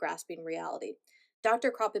difficulty grasping reality.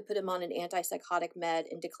 Dr. Krop had put him on an antipsychotic med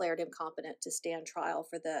and declared him competent to stand trial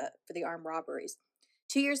for the armed robberies.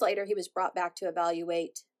 2 years later, he was brought back to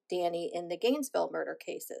evaluate Danny in the Gainesville murder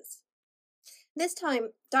cases. This time,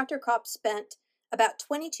 Dr. Krop spent about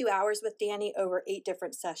 22 hours with Danny over 8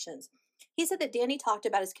 different sessions. He said that Danny talked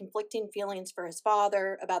about his conflicting feelings for his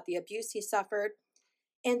father, about the abuse he suffered,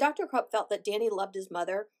 and Dr. Krop felt that Danny loved his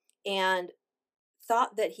mother and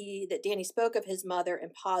thought that Danny spoke of his mother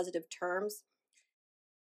in positive terms.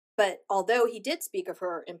 But although he did speak of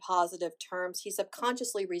her in positive terms, he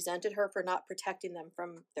subconsciously resented her for not protecting them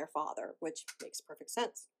from their father, which makes perfect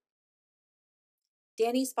sense.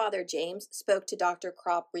 Danny's father, James, spoke to Dr.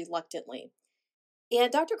 Krop reluctantly.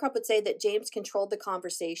 And Dr. Krop would say that James controlled the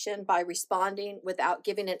conversation by responding without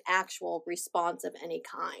giving an actual response of any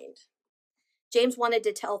kind. James wanted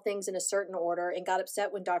to tell things in a certain order and got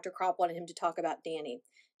upset when Dr. Krop wanted him to talk about Danny.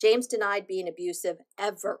 James denied being abusive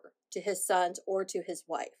ever to his sons or to his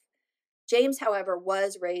wife. James, however,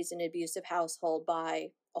 was raised in an abusive household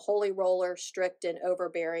by a holy roller, strict, and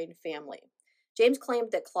overbearing family. James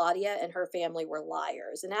claimed that Claudia and her family were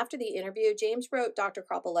liars, and after the interview, James wrote Dr.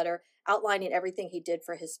 Krop a letter outlining everything he did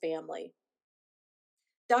for his family.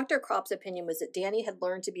 Dr. Krop's opinion was that Danny had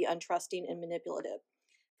learned to be untrusting and manipulative.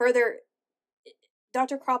 Further,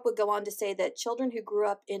 Dr. Krop would go on to say that children who grew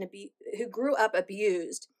up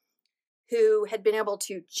abused, who had been able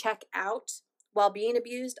to check out while being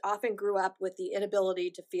abused, often grew up with the inability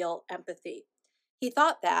to feel empathy. He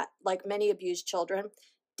thought that, like many abused children,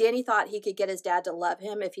 Danny thought he could get his dad to love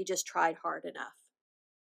him if he just tried hard enough.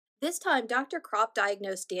 This time, Dr. Krop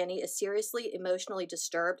diagnosed Danny as seriously emotionally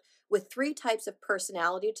disturbed with 3 types of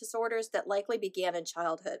personality disorders that likely began in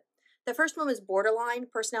childhood. The first one was borderline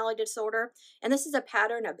personality disorder, and this is a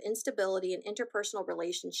pattern of instability in interpersonal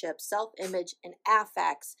relationships, self-image, and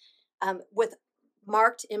affects with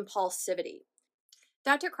marked impulsivity.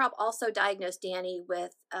 Dr. Krop also diagnosed Danny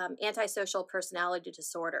with antisocial personality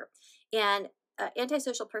disorder, and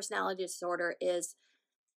antisocial personality disorder is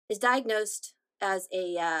diagnosed as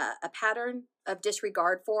a pattern of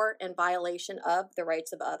disregard for and violation of the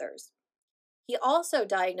rights of others. He also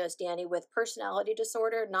diagnosed Danny with personality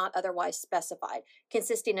disorder not otherwise specified,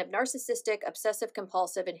 consisting of narcissistic,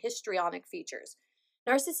 obsessive-compulsive, and histrionic features.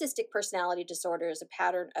 Narcissistic personality disorder is a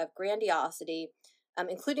pattern of grandiosity,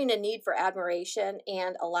 including a need for admiration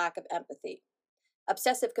and a lack of empathy.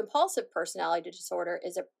 Obsessive-compulsive personality disorder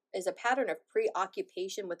is a pattern of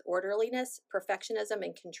preoccupation with orderliness, perfectionism,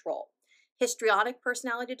 and control. Histrionic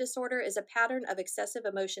personality disorder is a pattern of excessive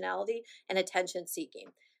emotionality and attention-seeking.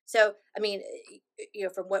 So, I mean,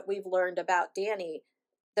 from what we've learned about Danny,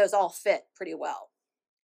 those all fit pretty well.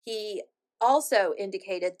 He also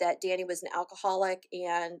indicated that Danny was an alcoholic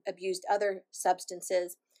and abused other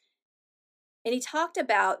substances. And he talked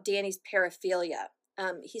about Danny's paraphilia.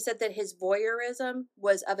 He said that his voyeurism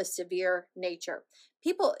was of a severe nature.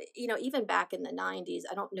 People, even back in the 90s,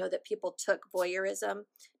 I don't know that people took voyeurism,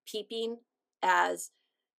 peeping, as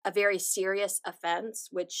a very serious offense,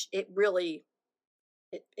 which it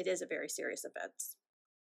is a very serious offense.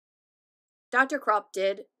 Dr. Krop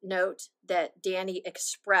did note that Danny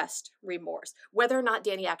expressed remorse. Whether or not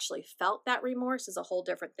Danny actually felt that remorse is a whole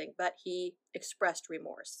different thing, but he expressed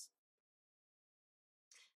remorse.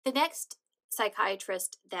 The next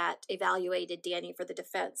psychiatrist that evaluated Danny for the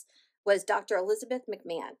defense was Dr. Elizabeth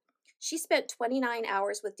McMahon. She spent 29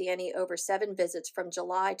 hours with Danny over 7 visits from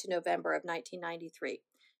July to November of 1993.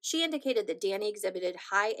 She indicated that Danny exhibited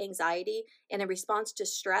high anxiety, and in response to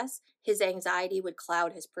stress, his anxiety would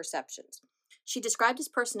cloud his perceptions. She described his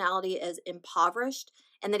personality as impoverished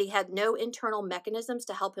and that he had no internal mechanisms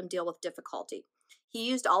to help him deal with difficulty. He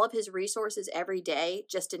used all of his resources every day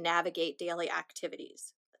just to navigate daily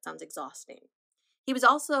activities. That sounds exhausting. He was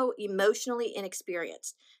also emotionally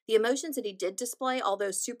inexperienced. The emotions that he did display,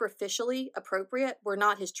 although superficially appropriate, were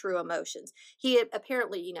not his true emotions. He had,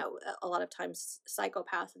 apparently, a lot of times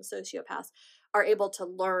psychopaths and sociopaths are able to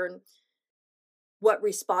learn what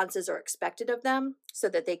responses are expected of them so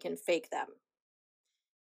that they can fake them.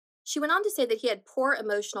 She went on to say that he had poor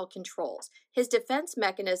emotional controls. His defense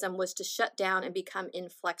mechanism was to shut down and become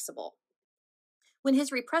inflexible. When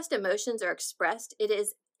his repressed emotions are expressed, it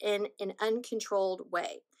is in an uncontrolled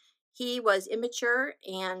way. He was immature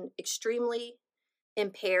and extremely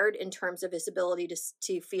impaired in terms of his ability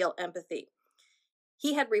to feel empathy.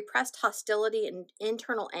 He had repressed hostility and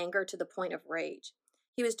internal anger to the point of rage.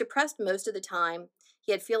 He was depressed most of the time.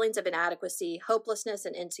 He had feelings of inadequacy, hopelessness,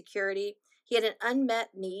 and insecurity. He had an unmet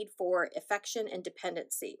need for affection and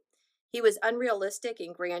dependency. He was unrealistic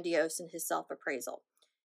and grandiose in his self-appraisal.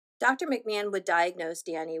 Dr. McMahon would diagnose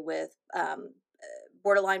Danny with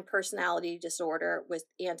borderline personality disorder with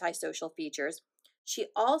antisocial features. She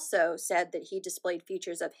also said that he displayed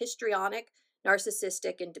features of histrionic,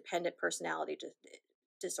 narcissistic, and dependent personality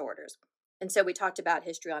disorders. And so we talked about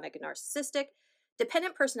histrionic and narcissistic.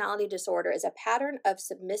 Dependent personality disorder is a pattern of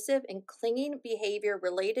submissive and clinging behavior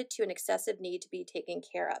related to an excessive need to be taken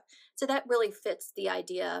care of. So that really fits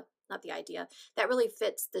that really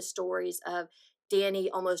fits the stories of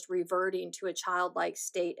Danny almost reverting to a childlike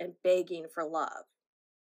state and begging for love.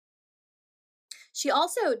 She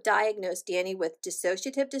also diagnosed Danny with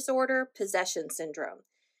dissociative disorder, possession syndrome.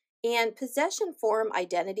 And possession form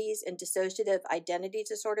identities and dissociative identity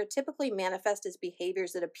disorder typically manifest as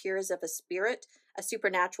behaviors that appear as if a spirit, a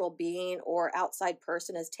supernatural being, or outside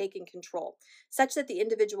person is taking control, such that the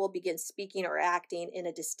individual begins speaking or acting in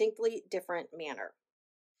a distinctly different manner.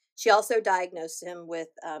 She also diagnosed him with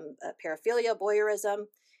paraphilia, voyeurism,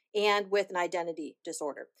 and with an identity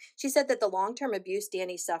disorder. She said that the long-term abuse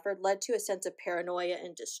Danny suffered led to a sense of paranoia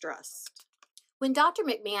and distrust. When Dr.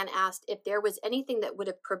 McMahon asked if there was anything that would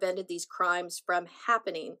have prevented these crimes from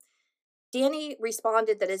happening, Danny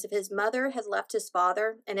responded that as if his mother had left his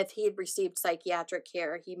father and if he had received psychiatric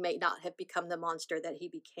care, he may not have become the monster that he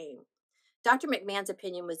became. Dr. McMahon's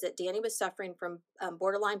opinion was that Danny was suffering from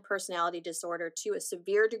borderline personality disorder to a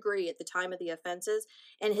severe degree at the time of the offenses,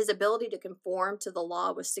 and his ability to conform to the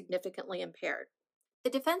law was significantly impaired. The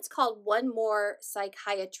defense called one more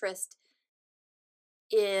psychiatrist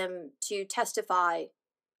to testify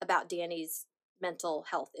about Danny's mental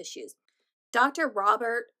health issues. Dr.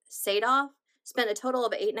 Robert Sadoff spent a total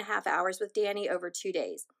of 8.5 hours with Danny over 2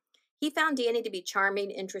 days. He found Danny to be charming,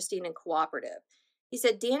 interesting, and cooperative. He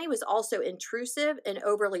said Danny was also intrusive and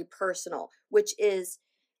overly personal, which is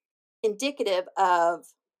indicative of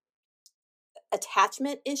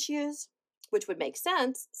attachment issues, which would make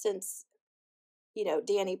sense since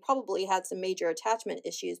Danny probably had some major attachment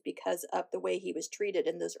issues because of the way he was treated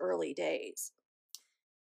in those early days.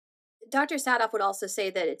 Dr. Sadoff would also say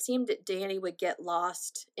that it seemed that Danny would get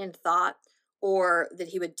lost in thought or that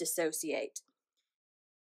he would dissociate.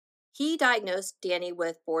 He diagnosed Danny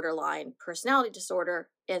with borderline personality disorder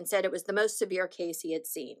and said it was the most severe case he had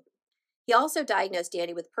seen. He also diagnosed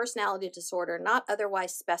Danny with personality disorder not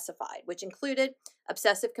otherwise specified, which included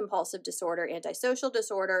obsessive compulsive disorder, antisocial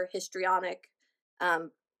disorder, histrionic,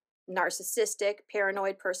 narcissistic,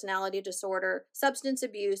 paranoid personality disorder, substance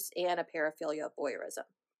abuse, and a paraphilia voyeurism.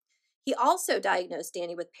 He also diagnosed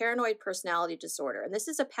Danny with paranoid personality disorder, and this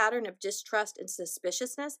is a pattern of distrust and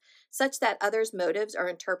suspiciousness such that others' motives are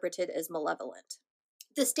interpreted as malevolent.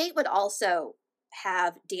 The state would also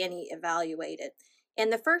have Danny evaluated,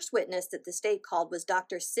 and the first witness that the state called was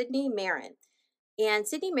Dr. Sidney Marin, and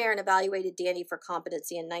Sidney Marin evaluated Danny for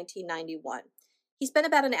competency in 1991. He spent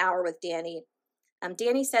about an hour with Danny.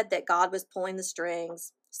 Danny said that God was pulling the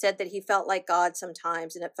strings, said that he felt like God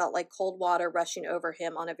sometimes, and it felt like cold water rushing over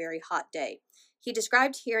him on a very hot day. He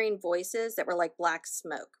described hearing voices that were like black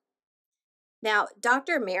smoke. Now,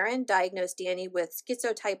 Dr. Marin diagnosed Danny with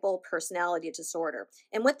schizotypal personality disorder.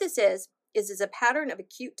 And what this is a pattern of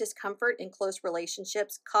acute discomfort in close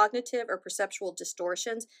relationships, cognitive or perceptual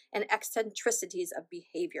distortions, and eccentricities of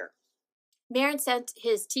behavior. Marin sent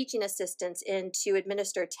his teaching assistants in to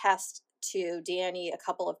administer tests to Danny a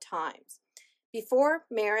couple of times. Before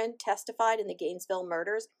Marin testified in the Gainesville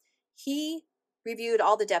murders, he reviewed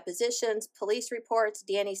all the depositions, police reports,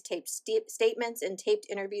 Danny's taped statements, and taped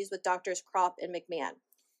interviews with Drs. Kropp and McMahon.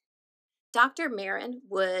 Dr. Marin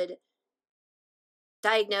would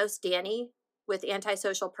diagnose Danny with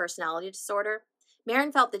antisocial personality disorder.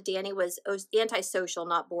 Marin felt that Danny was antisocial,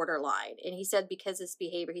 not borderline, and he said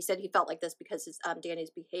he felt like this because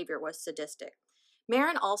Danny's behavior was sadistic.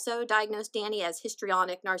 Marin also diagnosed Danny as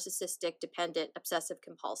histrionic, narcissistic, dependent, obsessive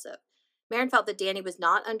compulsive. Marin felt that Danny was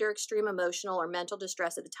not under extreme emotional or mental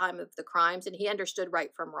distress at the time of the crimes, and he understood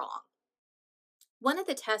right from wrong. One of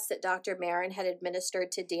the tests that Dr. Marin had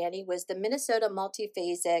administered to Danny was the Minnesota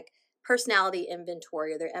Multiphasic Personality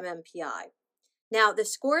Inventory, or their MMPI. Now, the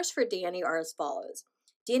scores for Danny are as follows.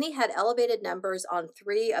 Danny had elevated numbers on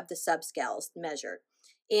 3 of the subscales measured,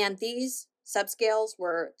 and these subscales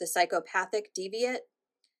were the psychopathic deviant,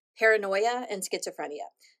 paranoia, and schizophrenia.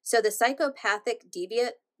 So the psychopathic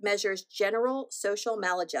deviant measures general social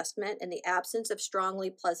maladjustment in the absence of strongly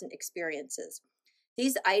pleasant experiences.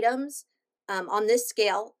 These items on this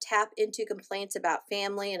scale tap into complaints about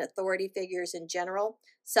family and authority figures in general,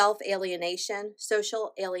 self-alienation,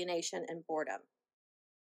 social alienation, and boredom.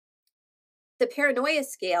 The paranoia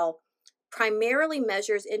scale primarily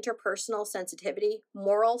measures interpersonal sensitivity,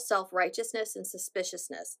 moral self-righteousness, and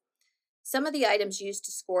suspiciousness. Some of the items used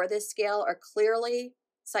to score this scale are clearly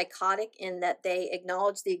psychotic in that they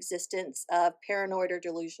acknowledge the existence of paranoid or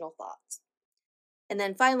delusional thoughts. And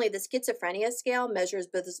then finally, the schizophrenia scale measures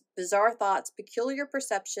bizarre thoughts, peculiar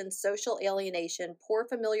perceptions, social alienation, poor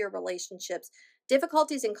familiar relationships,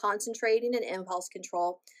 difficulties in concentrating and impulse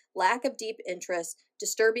control, lack of deep interest,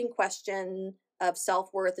 disturbing question of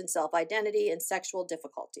self-worth and self-identity, and sexual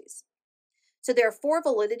difficulties. So there are 4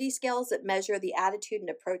 validity scales that measure the attitude and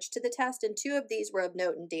approach to the test, and 2 of these were of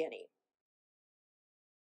note in Danny.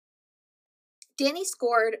 Danny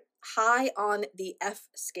scored high on the F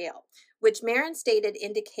scale, which Marin stated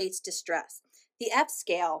indicates distress. The F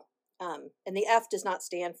scale, and the F does not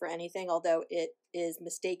stand for anything, although it is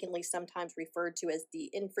mistakenly sometimes referred to as the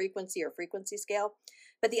infrequency or frequency scale.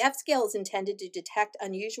 But the F scale is intended to detect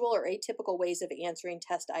unusual or atypical ways of answering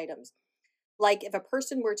test items. Like if a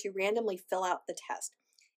person were to randomly fill out the test,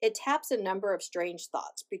 it taps a number of strange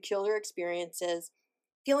thoughts, peculiar experiences,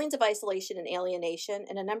 feelings of isolation and alienation,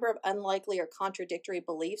 and a number of unlikely or contradictory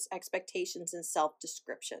beliefs, expectations, and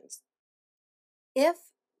self-descriptions. If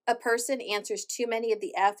a person answers too many of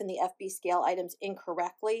the F and the FB scale items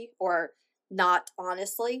incorrectly or not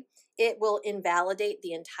honestly, it will invalidate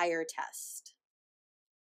the entire test.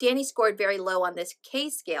 Danny scored very low on this K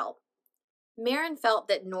scale. Marin felt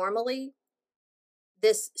that normally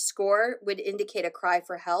this score would indicate a cry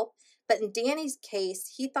for help, but in Danny's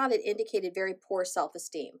case, he thought it indicated very poor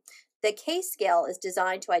self-esteem. The K scale is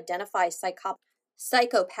designed to identify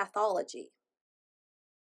psychopathology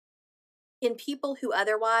in people who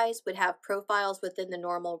otherwise would have profiles within the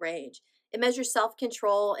normal range. It measures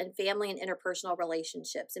self-control and family and interpersonal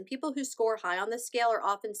relationships, and people who score high on the scale are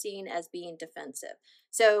often seen as being defensive.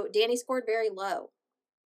 So Danny scored very low.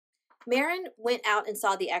 Marin went out and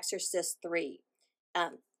saw The Exorcist 3.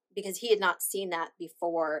 Because he had not seen that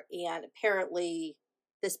before, and apparently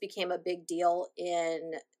this became a big deal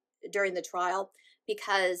during the trial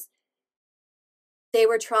because they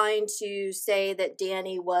were trying to say that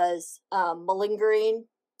Danny was malingering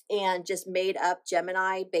and just made up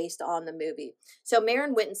Gemini based on the movie. So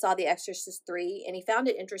Marin went and saw The Exorcist 3, and he found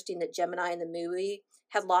it interesting that Gemini in the movie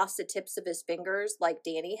had lost the tips of his fingers like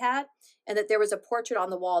Danny had, and that there was a portrait on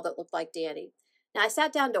the wall that looked like Danny. Now, I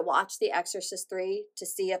sat down to watch The Exorcist 3 to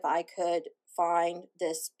see if I could find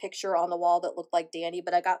this picture on the wall that looked like Danny,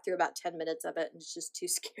 but I got through about 10 minutes of it, and it's just too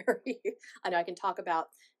scary. I know I can talk about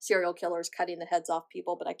serial killers cutting the heads off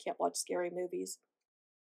people, but I can't watch scary movies.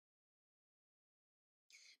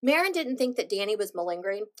 Marin didn't think that Danny was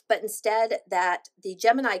malingering, but instead that the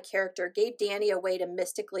Gemini character gave Danny a way to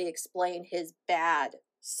mystically explain his bad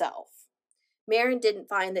self. Marin didn't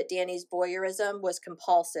find that Danny's voyeurism was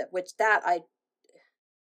compulsive, which that I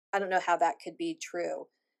don't know how that could be true,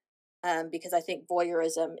 because I think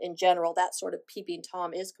voyeurism in general, that sort of peeping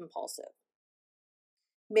Tom, is compulsive.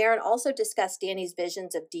 Marin also discussed Danny's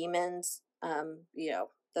visions of demons,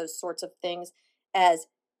 those sorts of things, as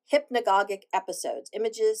hypnagogic episodes,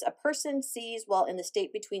 images a person sees while in the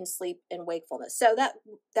state between sleep and wakefulness. So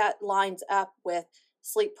that lines up with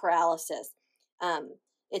sleep paralysis.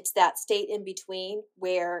 It's that state in between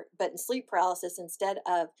but in sleep paralysis, instead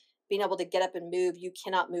of being able to get up and move, you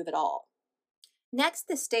cannot move at all. Next,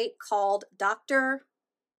 the state called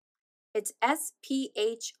it's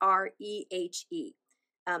Spherehe.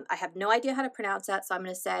 I have no idea how to pronounce that, so I'm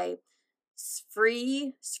going to say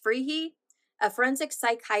Spherehe, a forensic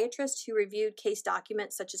psychiatrist who reviewed case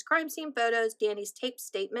documents such as crime scene photos, Danny's taped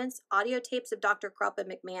statements, audio tapes of Dr. Krupp and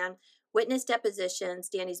McMahon, witness depositions,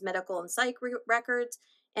 Danny's medical and psych records,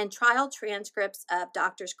 and trial transcripts of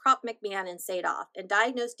Doctors Krupp, McMahon, and Sadoff, and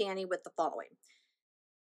diagnosed Danny with the following: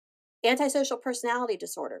 antisocial personality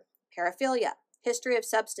disorder, paraphilia, history of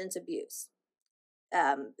substance abuse,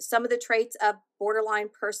 some of the traits of borderline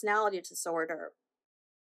personality disorder.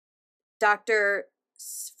 Dr.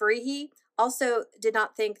 Spherehe also did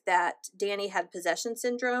not think that Danny had possession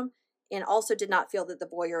syndrome, and also did not feel that the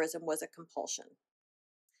voyeurism was a compulsion.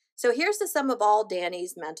 So here's the sum of all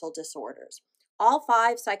Danny's mental disorders. All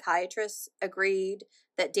 5 psychiatrists agreed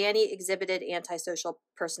that Danny exhibited antisocial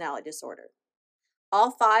personality disorder. All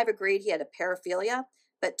 5 agreed he had a paraphilia,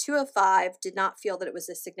 but 2 of 5 did not feel that it was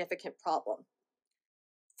a significant problem.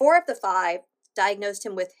 4 of the 5 diagnosed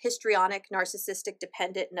him with histrionic, narcissistic,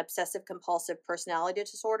 dependent, and obsessive compulsive personality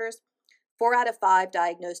disorders. 4 out of 5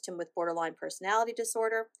 diagnosed him with borderline personality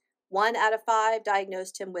disorder. 1 out of 5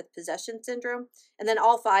 diagnosed him with possession syndrome. And then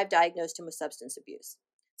all 5 diagnosed him with substance abuse.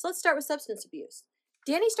 So let's start with substance abuse.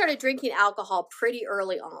 Danny started drinking alcohol pretty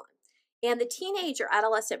early on. And the teenage or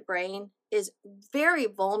adolescent brain is very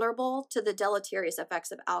vulnerable to the deleterious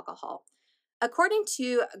effects of alcohol. According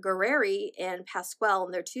to Guerrieri and Pasquale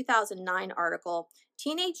in their 2009 article,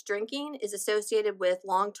 teenage drinking is associated with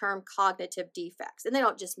long-term cognitive defects. And they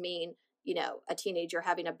don't just mean, you know, a teenager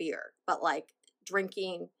having a beer, but like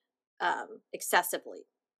drinking excessively.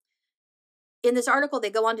 In this article,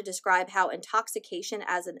 they go on to describe how intoxication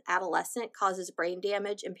as an adolescent causes brain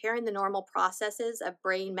damage, impairing the normal processes of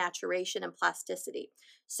brain maturation and plasticity.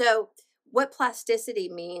 So what plasticity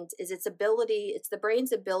means is it's the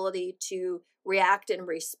brain's ability to react and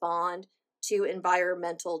respond to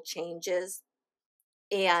environmental changes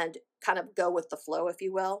and kind of go with the flow, if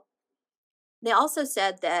you will. They also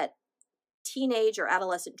said that teenage or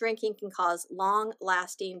adolescent drinking can cause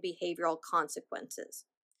long-lasting behavioral consequences.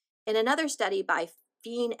 In another study by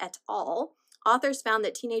Fien et al., authors found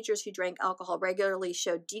that teenagers who drank alcohol regularly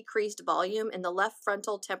showed decreased volume in the left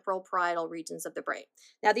frontal temporal parietal regions of the brain.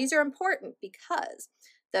 Now, these are important because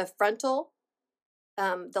the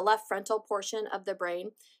left frontal portion of the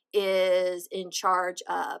brain is in charge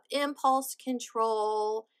of impulse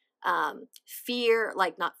control, fear,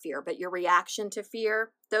 like not fear, but your reaction to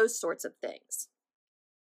fear, those sorts of things.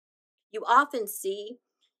 You often see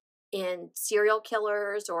in serial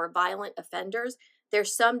killers or violent offenders,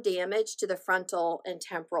 there's some damage to the frontal and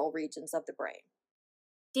temporal regions of the brain.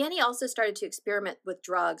 Danny also started to experiment with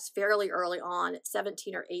drugs fairly early on at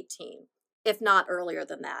 17 or 18, if not earlier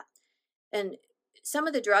than that. And some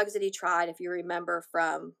of the drugs that he tried, if you remember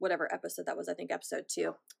from whatever episode that was, I think episode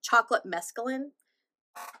 2, chocolate mescaline.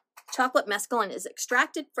 Chocolate mescaline is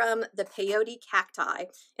extracted from the peyote cacti,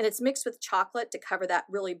 and it's mixed with chocolate to cover that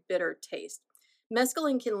really bitter taste.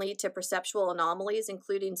 Mescaline can lead to perceptual anomalies,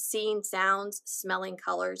 including seeing sounds, smelling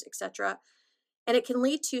colors, etc. And it can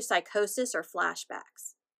lead to psychosis or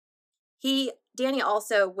flashbacks. Danny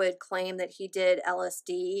also would claim that he did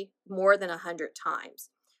LSD more than 100 times.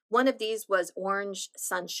 One of these was orange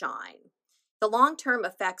sunshine. The long-term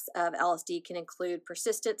effects of LSD can include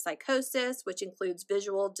persistent psychosis, which includes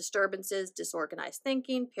visual disturbances, disorganized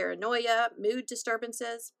thinking, paranoia, mood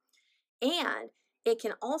disturbances, and it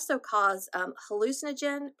can also cause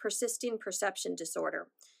hallucinogen persisting perception disorder.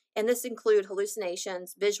 And this includes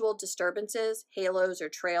hallucinations, visual disturbances, halos or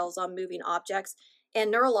trails on moving objects,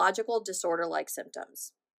 and neurological disorder-like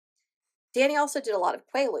symptoms. Danny also did a lot of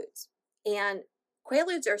Quaaludes. And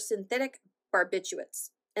Quaaludes are synthetic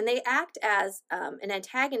barbiturates. And they act as an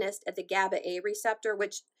antagonist at the GABA A receptor,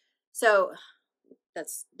 so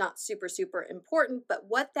that's not super, super important. But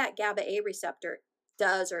what that GABA A receptor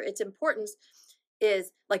does, or its importance,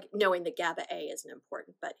 is like knowing that GABA A isn't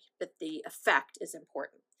important, but the effect is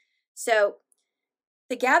important. So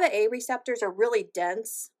the GABA A receptors are really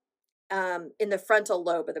dense in the frontal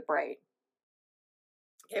lobe of the brain.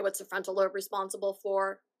 Okay, what's the frontal lobe responsible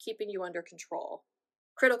for? Keeping you under control,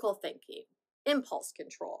 critical thinking, impulse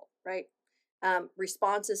control, right?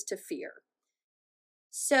 Responses to fear.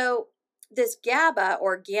 So this GABA,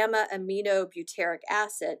 or gamma aminobutyric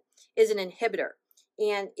acid, is an inhibitor.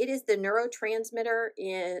 And it is the neurotransmitter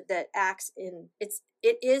that acts in,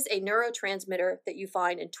 it is a neurotransmitter that you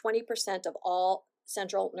find in 20% of all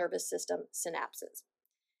central nervous system synapses.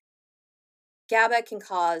 GABA can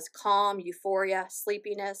cause calm, euphoria,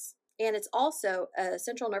 sleepiness, and it's also a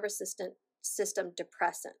central nervous system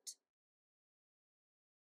depressant.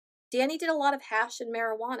 Danny did a lot of hash and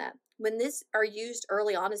marijuana. When these are used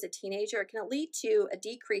early on as a teenager, it can lead to a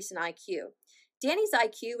decrease in IQ. Danny's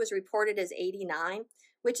IQ was reported as 89,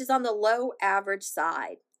 which is on the low average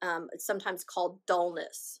side. It's sometimes called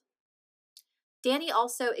dullness. Danny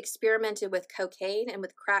also experimented with cocaine and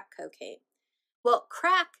with crack cocaine. Well,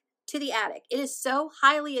 crack to the addict, it is so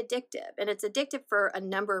highly addictive, and it's addictive for a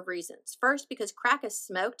number of reasons. First, because crack is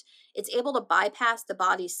smoked, it's able to bypass the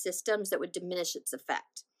body's systems that would diminish its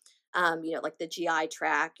effect. Like the GI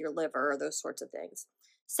tract, your liver, those sorts of things.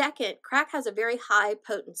 Second, crack has a very high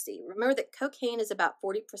potency. Remember that cocaine is about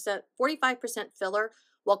 45% filler,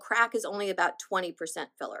 while crack is only about 20%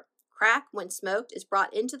 filler. Crack, when smoked, is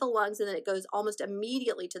brought into the lungs and then it goes almost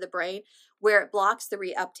immediately to the brain, where it blocks the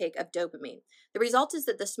reuptake of dopamine. The result is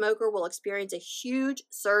that the smoker will experience a huge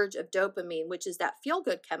surge of dopamine, which is that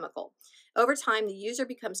feel-good chemical. Over time, the user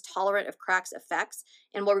becomes tolerant of crack's effects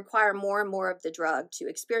and will require more and more of the drug to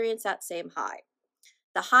experience that same high.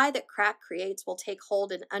 The high that crack creates will take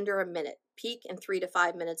hold in under a minute, peak in 3 to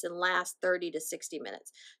 5 minutes, and last 30 to 60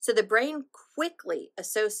 minutes. So the brain quickly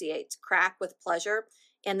associates crack with pleasure,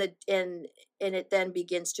 and it then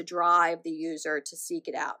begins to drive the user to seek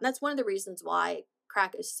it out. And that's one of the reasons why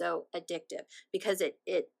crack is so addictive, because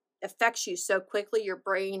it affects you so quickly. Your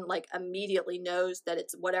brain like immediately knows that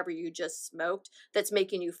it's whatever you just smoked that's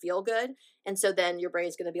making you feel good. And so then your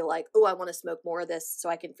brain's going to be like, oh, I want to smoke more of this so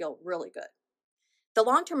I can feel really good. The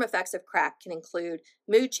long-term effects of crack can include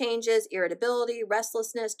mood changes, irritability,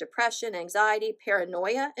 restlessness, depression, anxiety,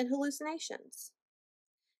 paranoia, and hallucinations.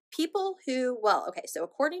 People who, so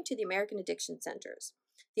according to the American Addiction Centers,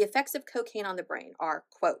 the effects of cocaine on the brain are,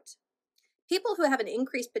 quote, people who have an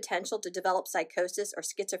increased potential to develop psychosis or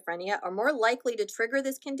schizophrenia are more likely to trigger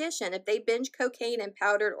this condition if they binge cocaine in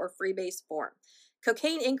powdered or freebase form.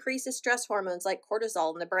 Cocaine increases stress hormones like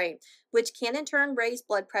cortisol in the brain, which can in turn raise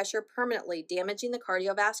blood pressure permanently, damaging the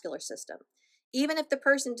cardiovascular system. Even if the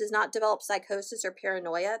person does not develop psychosis or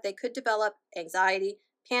paranoia, they could develop anxiety,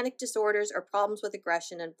 panic disorders, or problems with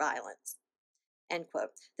aggression and violence. End quote.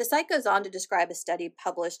 The site goes on to describe a study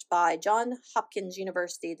published by Johns Hopkins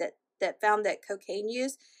University that found that cocaine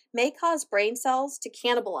use may cause brain cells to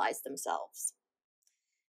cannibalize themselves.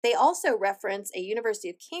 They also reference a University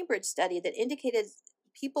of Cambridge study that indicated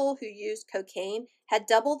people who used cocaine had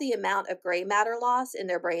double the amount of gray matter loss in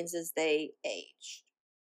their brains as they aged.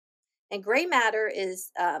 And gray matter is,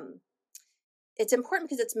 it's important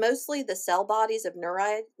because it's mostly the cell bodies of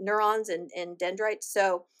neurons and dendrites.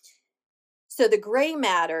 So the gray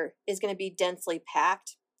matter is going to be densely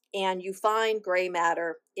packed, and you find gray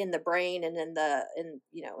matter in the brain and in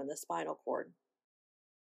the spinal cord.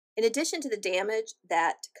 In addition to the damage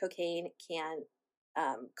that cocaine can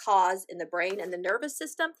cause in the brain and the nervous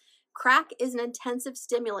system, crack is an intensive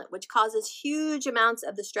stimulant which causes huge amounts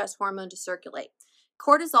of the stress hormone to circulate.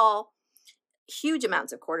 Huge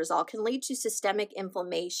amounts of cortisol can lead to systemic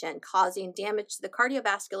inflammation, causing damage to the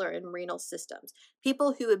cardiovascular and renal systems.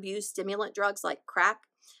 People who abuse stimulant drugs like crack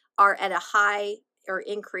are at a high or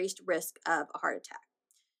increased risk of a heart attack.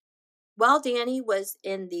 While Danny was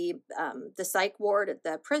in the psych ward at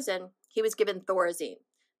the prison, he was given Thorazine.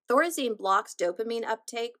 Thorazine blocks dopamine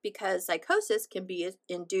uptake because psychosis can be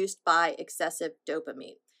induced by excessive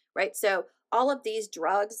dopamine, right? So all of these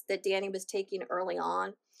drugs that Danny was taking early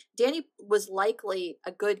on, Danny was likely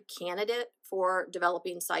a good candidate for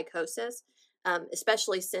developing psychosis,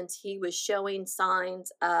 especially since he was showing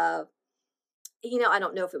signs of, I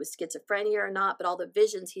don't know if it was schizophrenia or not, but all the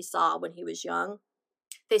visions he saw when he was young,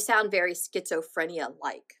 they sound very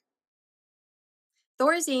schizophrenia-like.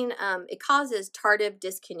 Thorazine, it causes tardive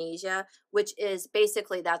dyskinesia, which is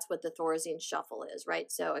basically, that's what the Thorazine shuffle is,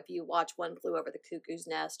 right? So if you watch One Flew Over the Cuckoo's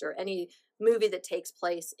Nest or any movie that takes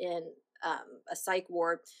place in a psych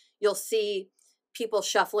ward, you'll see people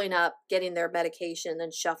shuffling up, getting their medication,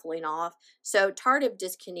 then shuffling off. So tardive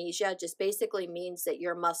dyskinesia just basically means that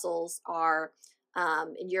your muscles are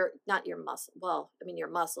your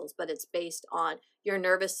muscles, but it's based on your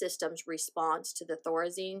nervous system's response to the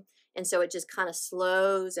Thorazine. And so it just kind of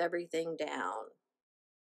slows everything down.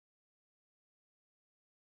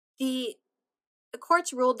 The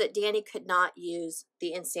courts ruled that Danny could not use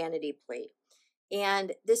the insanity plea.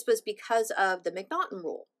 And this was because of the McNaughton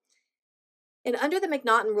rule. And under the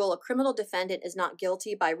McNaughton rule, a criminal defendant is not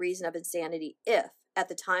guilty by reason of insanity if, at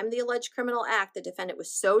the time of the alleged criminal act, the defendant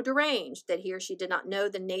was so deranged that he or she did not know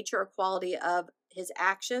the nature or quality of his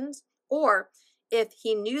actions, or if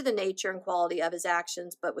he knew the nature and quality of his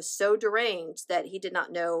actions but was so deranged that he did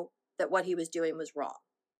not know that what he was doing was wrong.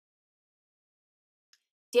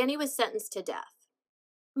 Danny was sentenced to death.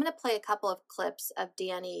 I'm going to play a couple of clips of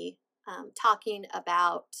Danny talking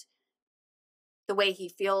about the way he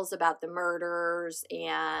feels about the murders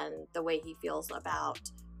and the way he feels about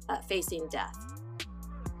facing death.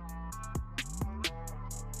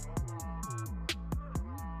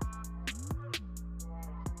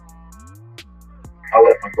 I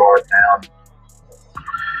let my guard down.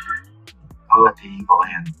 I let the evil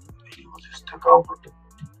in. The evil just took over.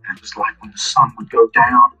 And it was like when the sun would go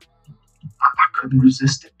down, I couldn't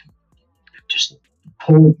resist it. It just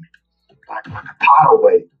pulled me like a tidal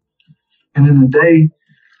wave. And in the day,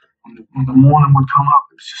 when the morning would come up,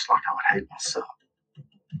 it was just like I would hate myself.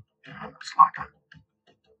 It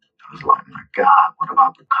was like, my God, what have I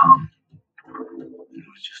become? There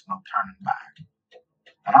was just no turning back.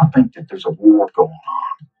 And I think that there's a war going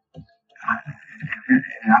on.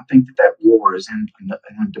 And I think that war is in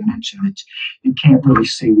a dimension that you can't really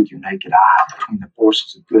see with your naked eye, between the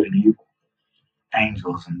forces of good and evil,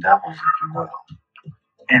 angels and devils, if you will.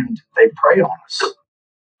 And they prey on us.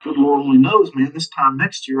 Good Lord only knows, man, this time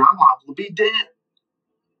next year I'm liable to be dead.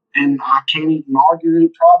 And I can't even argue that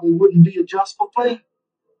it probably wouldn't be a justful thing.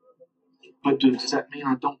 But does that mean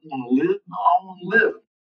I don't want to live? No, I want to live.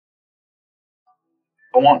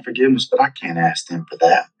 I want forgiveness, but I can't ask them for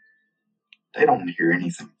that. They don't want to hear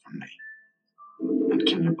anything from me. And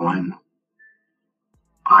can you blame them?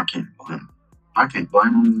 I can't blame them. I can't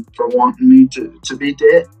blame them for wanting me to be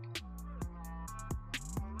dead.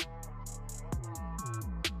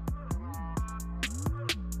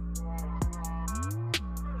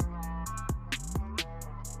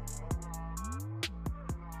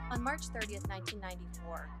 On March 30th,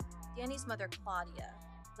 1994, Danny's mother, Claudia,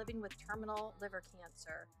 living with terminal liver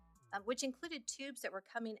cancer, which included tubes that were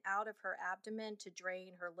coming out of her abdomen to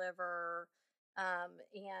drain her liver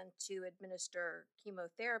and to administer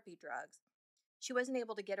chemotherapy drugs. She wasn't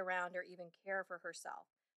able to get around or even care for herself.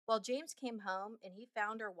 Well, James came home and he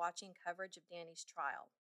found her watching coverage of Danny's trial.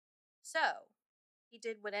 So he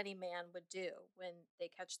did what any man would do when they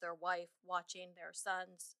catch their wife watching their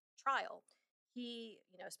son's trial. He,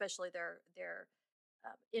 especially their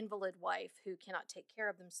invalid wife who cannot take care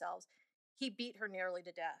of themselves, he beat her nearly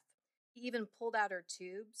to death. He even pulled out her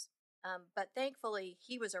tubes, but thankfully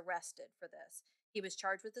he was arrested for this. He was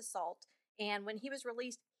charged with assault, and when he was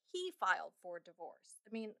released, he filed for divorce. I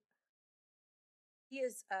mean, he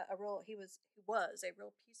was a real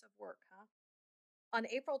piece of work, huh? On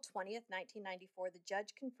April 20th, 1994, the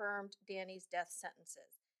judge confirmed Danny's death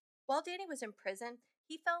sentences. While Danny was in prison,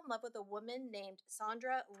 he fell in love with a woman named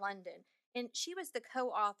Sandra London, and she was the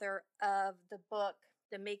co-author of the book,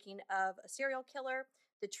 The Making of a Serial Killer,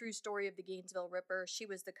 The True Story of the Gainesville Ripper. She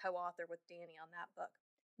was the co-author with Danny on that book.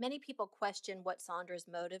 Many people question what Sandra's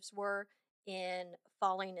motives were in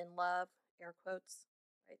falling in love, air quotes,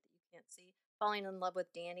 right, that you can't see, falling in love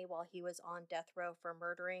with Danny while he was on death row for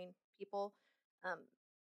murdering people.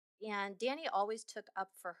 And Danny always took up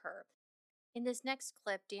for her. In this next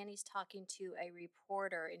clip, Danny's talking to a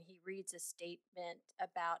reporter and he reads a statement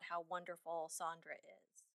about how wonderful Sandra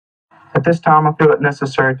is. At this time, I feel it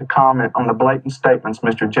necessary to comment on the blatant statements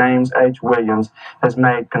Mr. James H. Williams has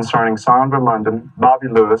made concerning Sandra London, Bobby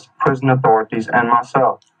Lewis, prison authorities, and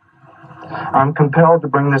myself. I'm compelled to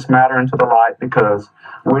bring this matter into the light because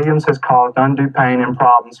Williams has caused undue pain and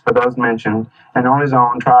problems for those mentioned, and on his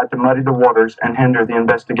own tried to muddy the waters and hinder the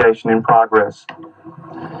investigation in progress.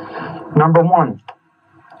 Number one,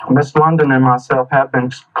 Miss London and myself have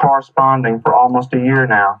been corresponding for almost a year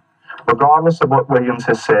now. Regardless of what Williams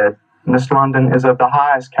has said, Miss London is of the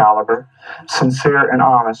highest caliber, sincere and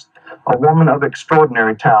honest, a woman of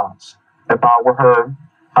extraordinary talents. If I were her,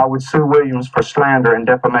 I would sue Williams for slander and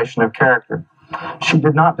defamation of character. She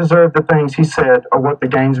did not deserve the things he said or what the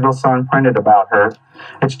Gainesville Sun printed about her.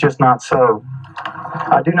 It's just not so.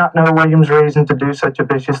 I do not know Williams' reason to do such a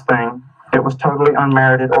vicious thing. It was totally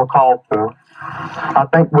unmerited or called for. I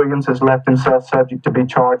think Williams has left himself subject to be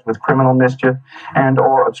charged with criminal mischief and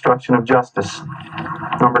or obstruction of justice.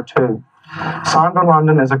 Number two, Sandra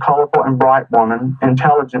London is a colorful and bright woman,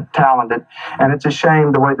 intelligent, talented, and it's a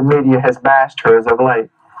shame the way the media has bashed her as of late.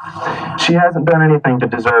 She hasn't done anything to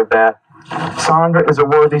deserve that. Sandra is a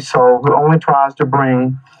worthy soul who only tries to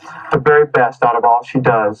bring the very best out of all she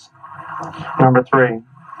does. Number three,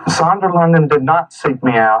 Sandra London did not seek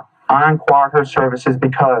me out. I inquired her services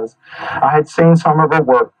because I had seen some of her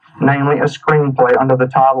work, namely a screenplay under the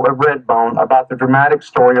title of Redbone about the dramatic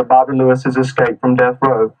story of Bobby Lewis's escape from death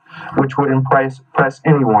row, which would impress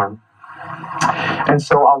anyone. And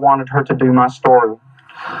so I wanted her to do my story.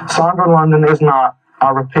 Sandra London is not,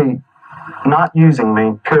 I repeat, not using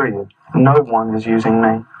me, period. No one is using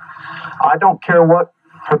me. I don't care what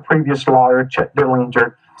her previous lawyer, Chet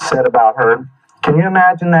Dillinger, said about her. Can you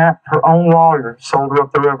imagine that? Her own lawyer sold her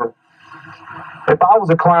up the river. If I was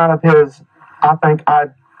a client of his, I think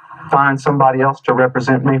I'd find somebody else to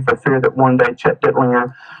represent me for fear that one day Chet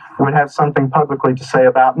Dillinger would have something publicly to say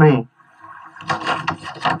about me.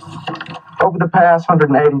 Over the past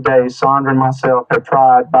 180 days, Sandra and myself have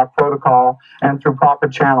tried by protocol and through proper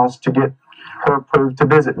channels to get her approved to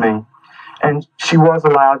visit me. And she was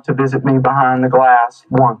allowed to visit me behind the glass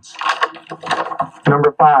once.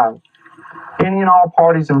 Number five, any and all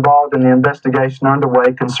parties involved in the investigation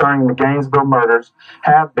underway concerning the Gainesville murders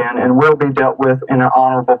have been and will be dealt with in an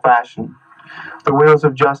honorable fashion. The wheels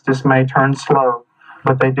of justice may turn slow,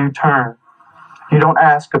 but they do turn. You don't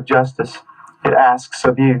ask of justice, it asks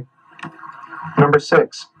of you. Number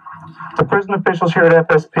six, the prison officials here at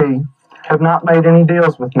FSP have not made any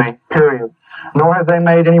deals with me, period. Nor have they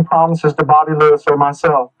made any promises to Bobby Lewis or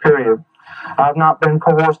myself, period. I have not been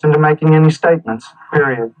coerced into making any statements,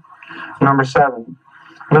 period. Number seven,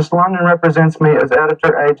 Miss London represents me as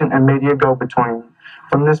editor, agent, and media go-between.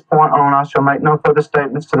 From this point on, I shall make no further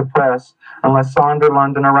statements to the press unless Sandra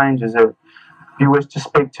London arranges it. If you wish to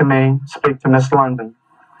speak to me, speak to Miss London.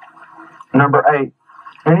 Number 8.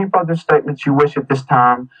 Any further statements you wish at this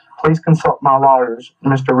time, please consult my lawyers,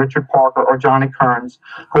 Mr. Richard Parker or Johnny Kearns,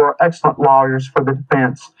 who are excellent lawyers for the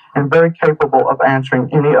defense and very capable of answering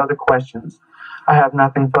any other questions. I have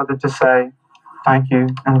nothing further to say. Thank you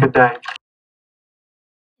and good day.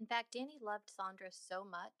 In fact, Danny loved Sandra so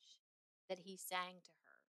much that he sang to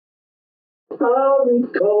her. I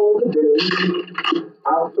recall the day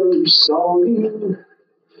I first saw you.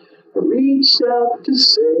 I reached out to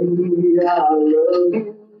say I love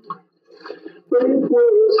you, but it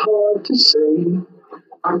was hard to say.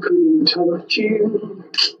 I couldn't touch you.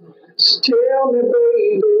 So tell me,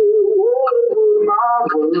 baby, what were my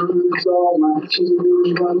words? All my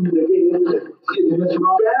tears run together.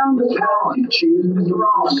 Down the path you choose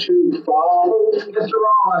to follow. So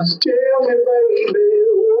tell me, baby,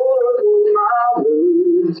 what were my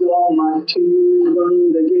words? All my tears run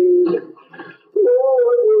together.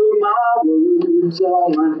 What were my words? All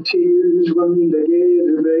my tears run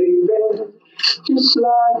together, baby. Just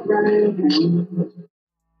like rain.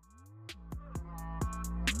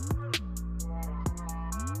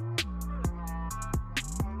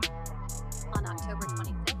 On October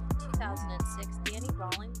 25th, 2006, Danny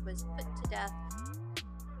Rawlings was put to death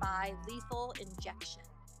by lethal injection.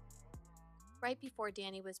 Right before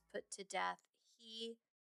Danny was put to death, he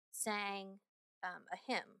sang a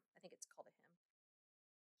hymn. I think it's called a hymn.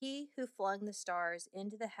 He who flung the stars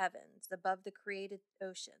into the heavens, above the created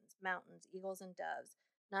oceans, mountains, eagles, and doves,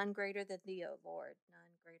 none greater than thee, O Lord,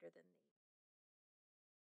 none greater than thee.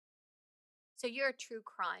 So you're a true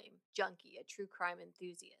crime junkie, a true crime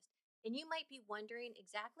enthusiast. And you might be wondering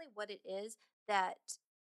exactly what it is that's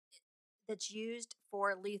used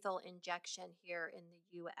for lethal injection here in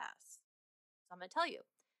the US. So I'm going to tell you.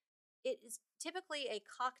 It is typically a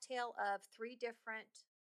cocktail of three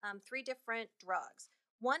different drugs.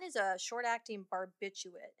 One is a short-acting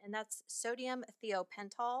barbiturate, and that's sodium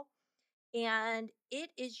thiopental, and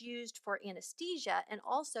it is used for anesthesia and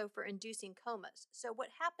also for inducing comas. So what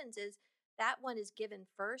happens is that one is given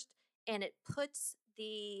first, and it puts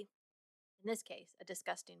in this case, a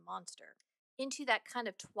disgusting monster, into that kind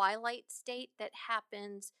of twilight state that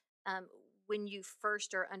happens when you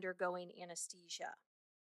first are undergoing anesthesia.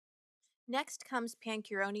 Next comes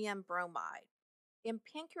pancuronium bromide. And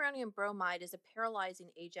pancuronium bromide is a paralyzing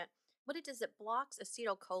agent. What it does, it blocks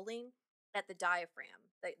acetylcholine at the diaphragm.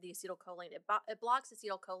 The acetylcholine, it blocks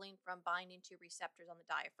acetylcholine from binding to receptors on the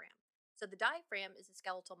diaphragm. So the diaphragm is a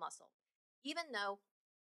skeletal muscle. Even though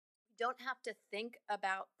you don't have to think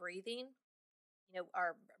about breathing,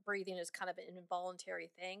 our breathing is kind of an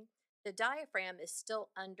involuntary thing, the diaphragm is still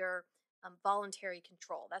under voluntary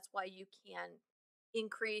control. That's why you can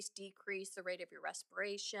increase, decrease the rate of your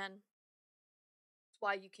respiration. That's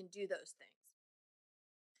why you can do those things.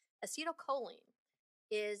 Acetylcholine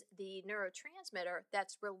is the neurotransmitter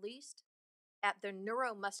that's released at the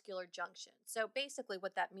neuromuscular junction. So basically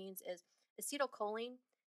what that means is acetylcholine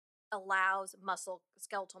allows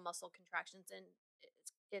skeletal muscle contractions in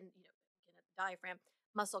the diaphragm,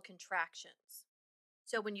 muscle contractions.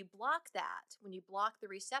 So when you block the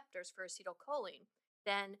receptors for acetylcholine,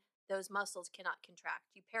 then those muscles cannot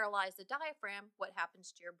contract. You paralyze the diaphragm, what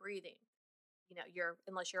happens to your breathing?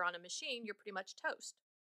 Unless you're on a machine, you're pretty much toast.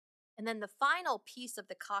 And then the final piece of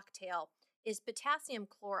the cocktail is potassium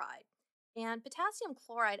chloride. And potassium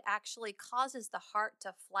chloride actually causes the heart to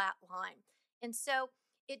flatline. And so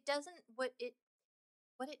it doesn't, what it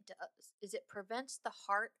does is it prevents the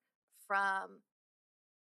heart from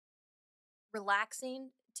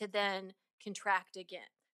relaxing to then contract again.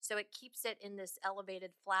 So it keeps it in this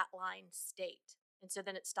elevated flatline state. And so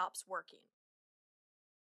then it stops working.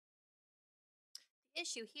 The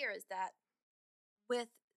issue here is that with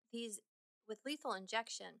lethal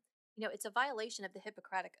injection, it's a violation of the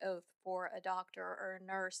Hippocratic Oath for a doctor or a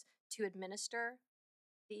nurse to administer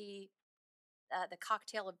the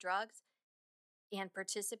cocktail of drugs and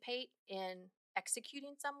participate in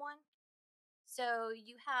executing someone. So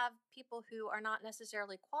you have people who are not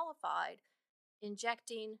necessarily qualified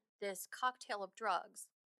injecting this cocktail of drugs.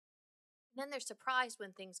 And then they're surprised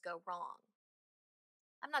when things go wrong.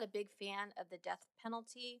 I'm not a big fan of the death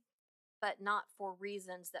penalty, but not for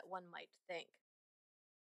reasons that one might think.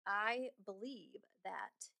 I believe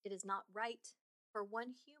that it is not right for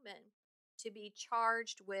one human to be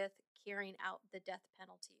charged with carrying out the death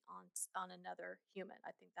penalty on another human.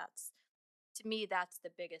 I think to me, that's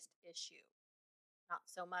the biggest issue. Not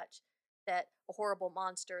so much that a horrible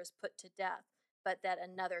monster is put to death, but that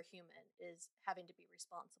another human is having to be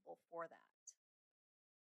responsible for that.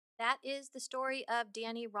 That is the story of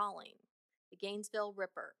Danny Rawling, the Gainesville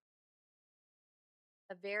Ripper.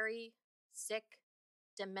 A very sick,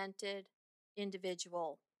 demented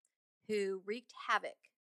individual who wreaked havoc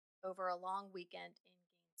over a long weekend in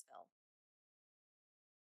Gainesville.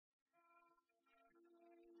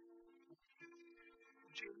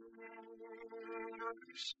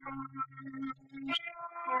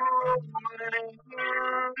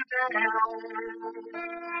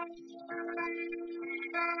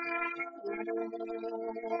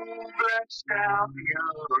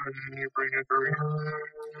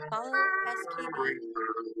 Follow SKB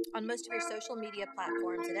on most of your social media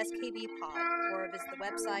platforms at SKBpod, or visit the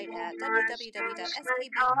website at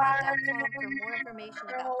www.skbpod.com for more information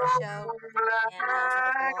about the show. And I also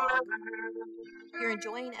have a blog. If you're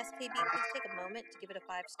enjoying SKB, please take a moment to give it a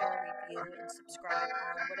 5-star review and subscribe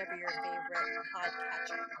on whatever your favorite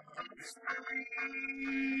podcatcher is.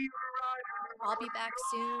 I'll be back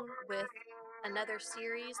soon with another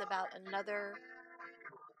series about another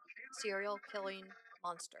serial killing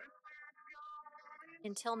monster.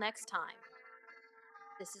 Until next time,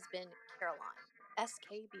 this has been Caroline,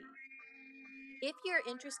 SKB. If you're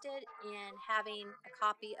interested in having a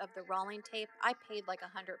copy of the Rawling tape, I paid like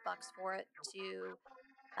 $100 for it to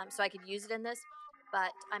so I could use it in this,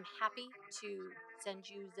 but I'm happy to send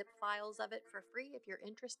you zip files of it for free if you're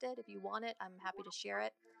interested. If you want it, I'm happy to share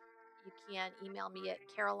it. You can email me at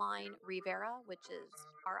Caroline Rivera, which is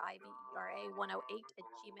Rivera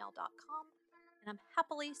 108@gmail.com, and I'm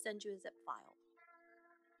happily send you a zip file.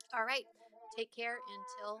 All right, take care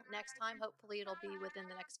until next time. Hopefully it'll be within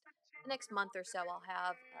the next month or so. I'll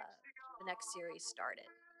have the next series started.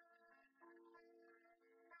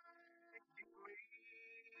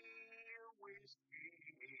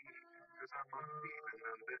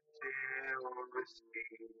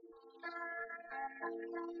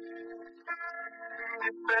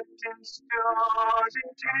 Reflecting stars in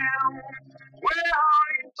town, where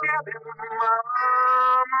are you telling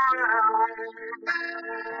Mom around?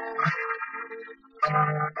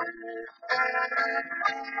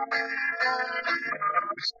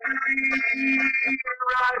 Screenwriter,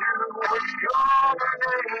 what's your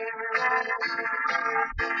name?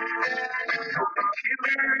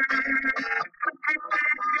 Killer,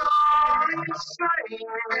 you're insane.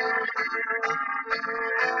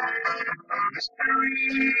 Screenwriter,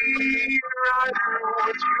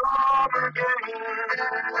 what's your game?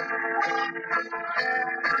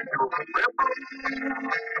 You're a rebel,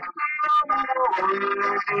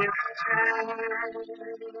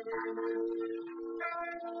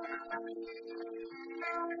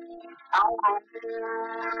 out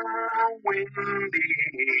on windy,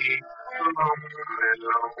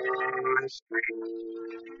 lonely street.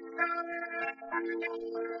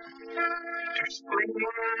 Just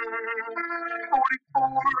swinging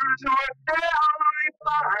 44s were down, they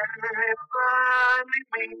finally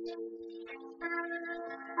meet.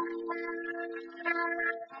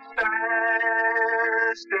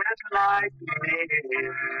 Fast as lightning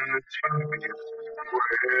to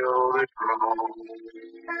well it rolls.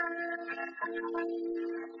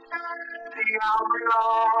 The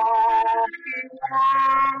outlaw he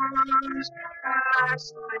was, last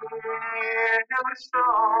thing I ever saw.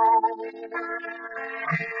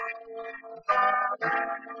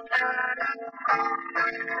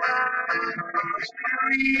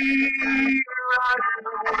 Screenwriter,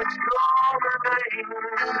 what's your name?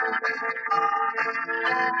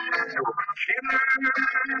 There were killers,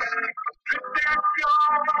 drifted,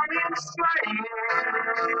 gone insane.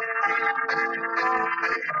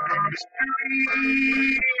 Screenwriter,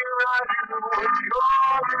 what's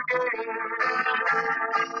your game?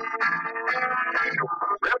 You're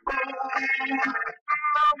a rebel,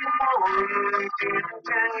 someone detained.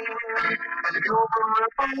 You're a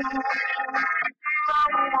rebel,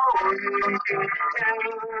 someone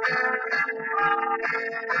detained.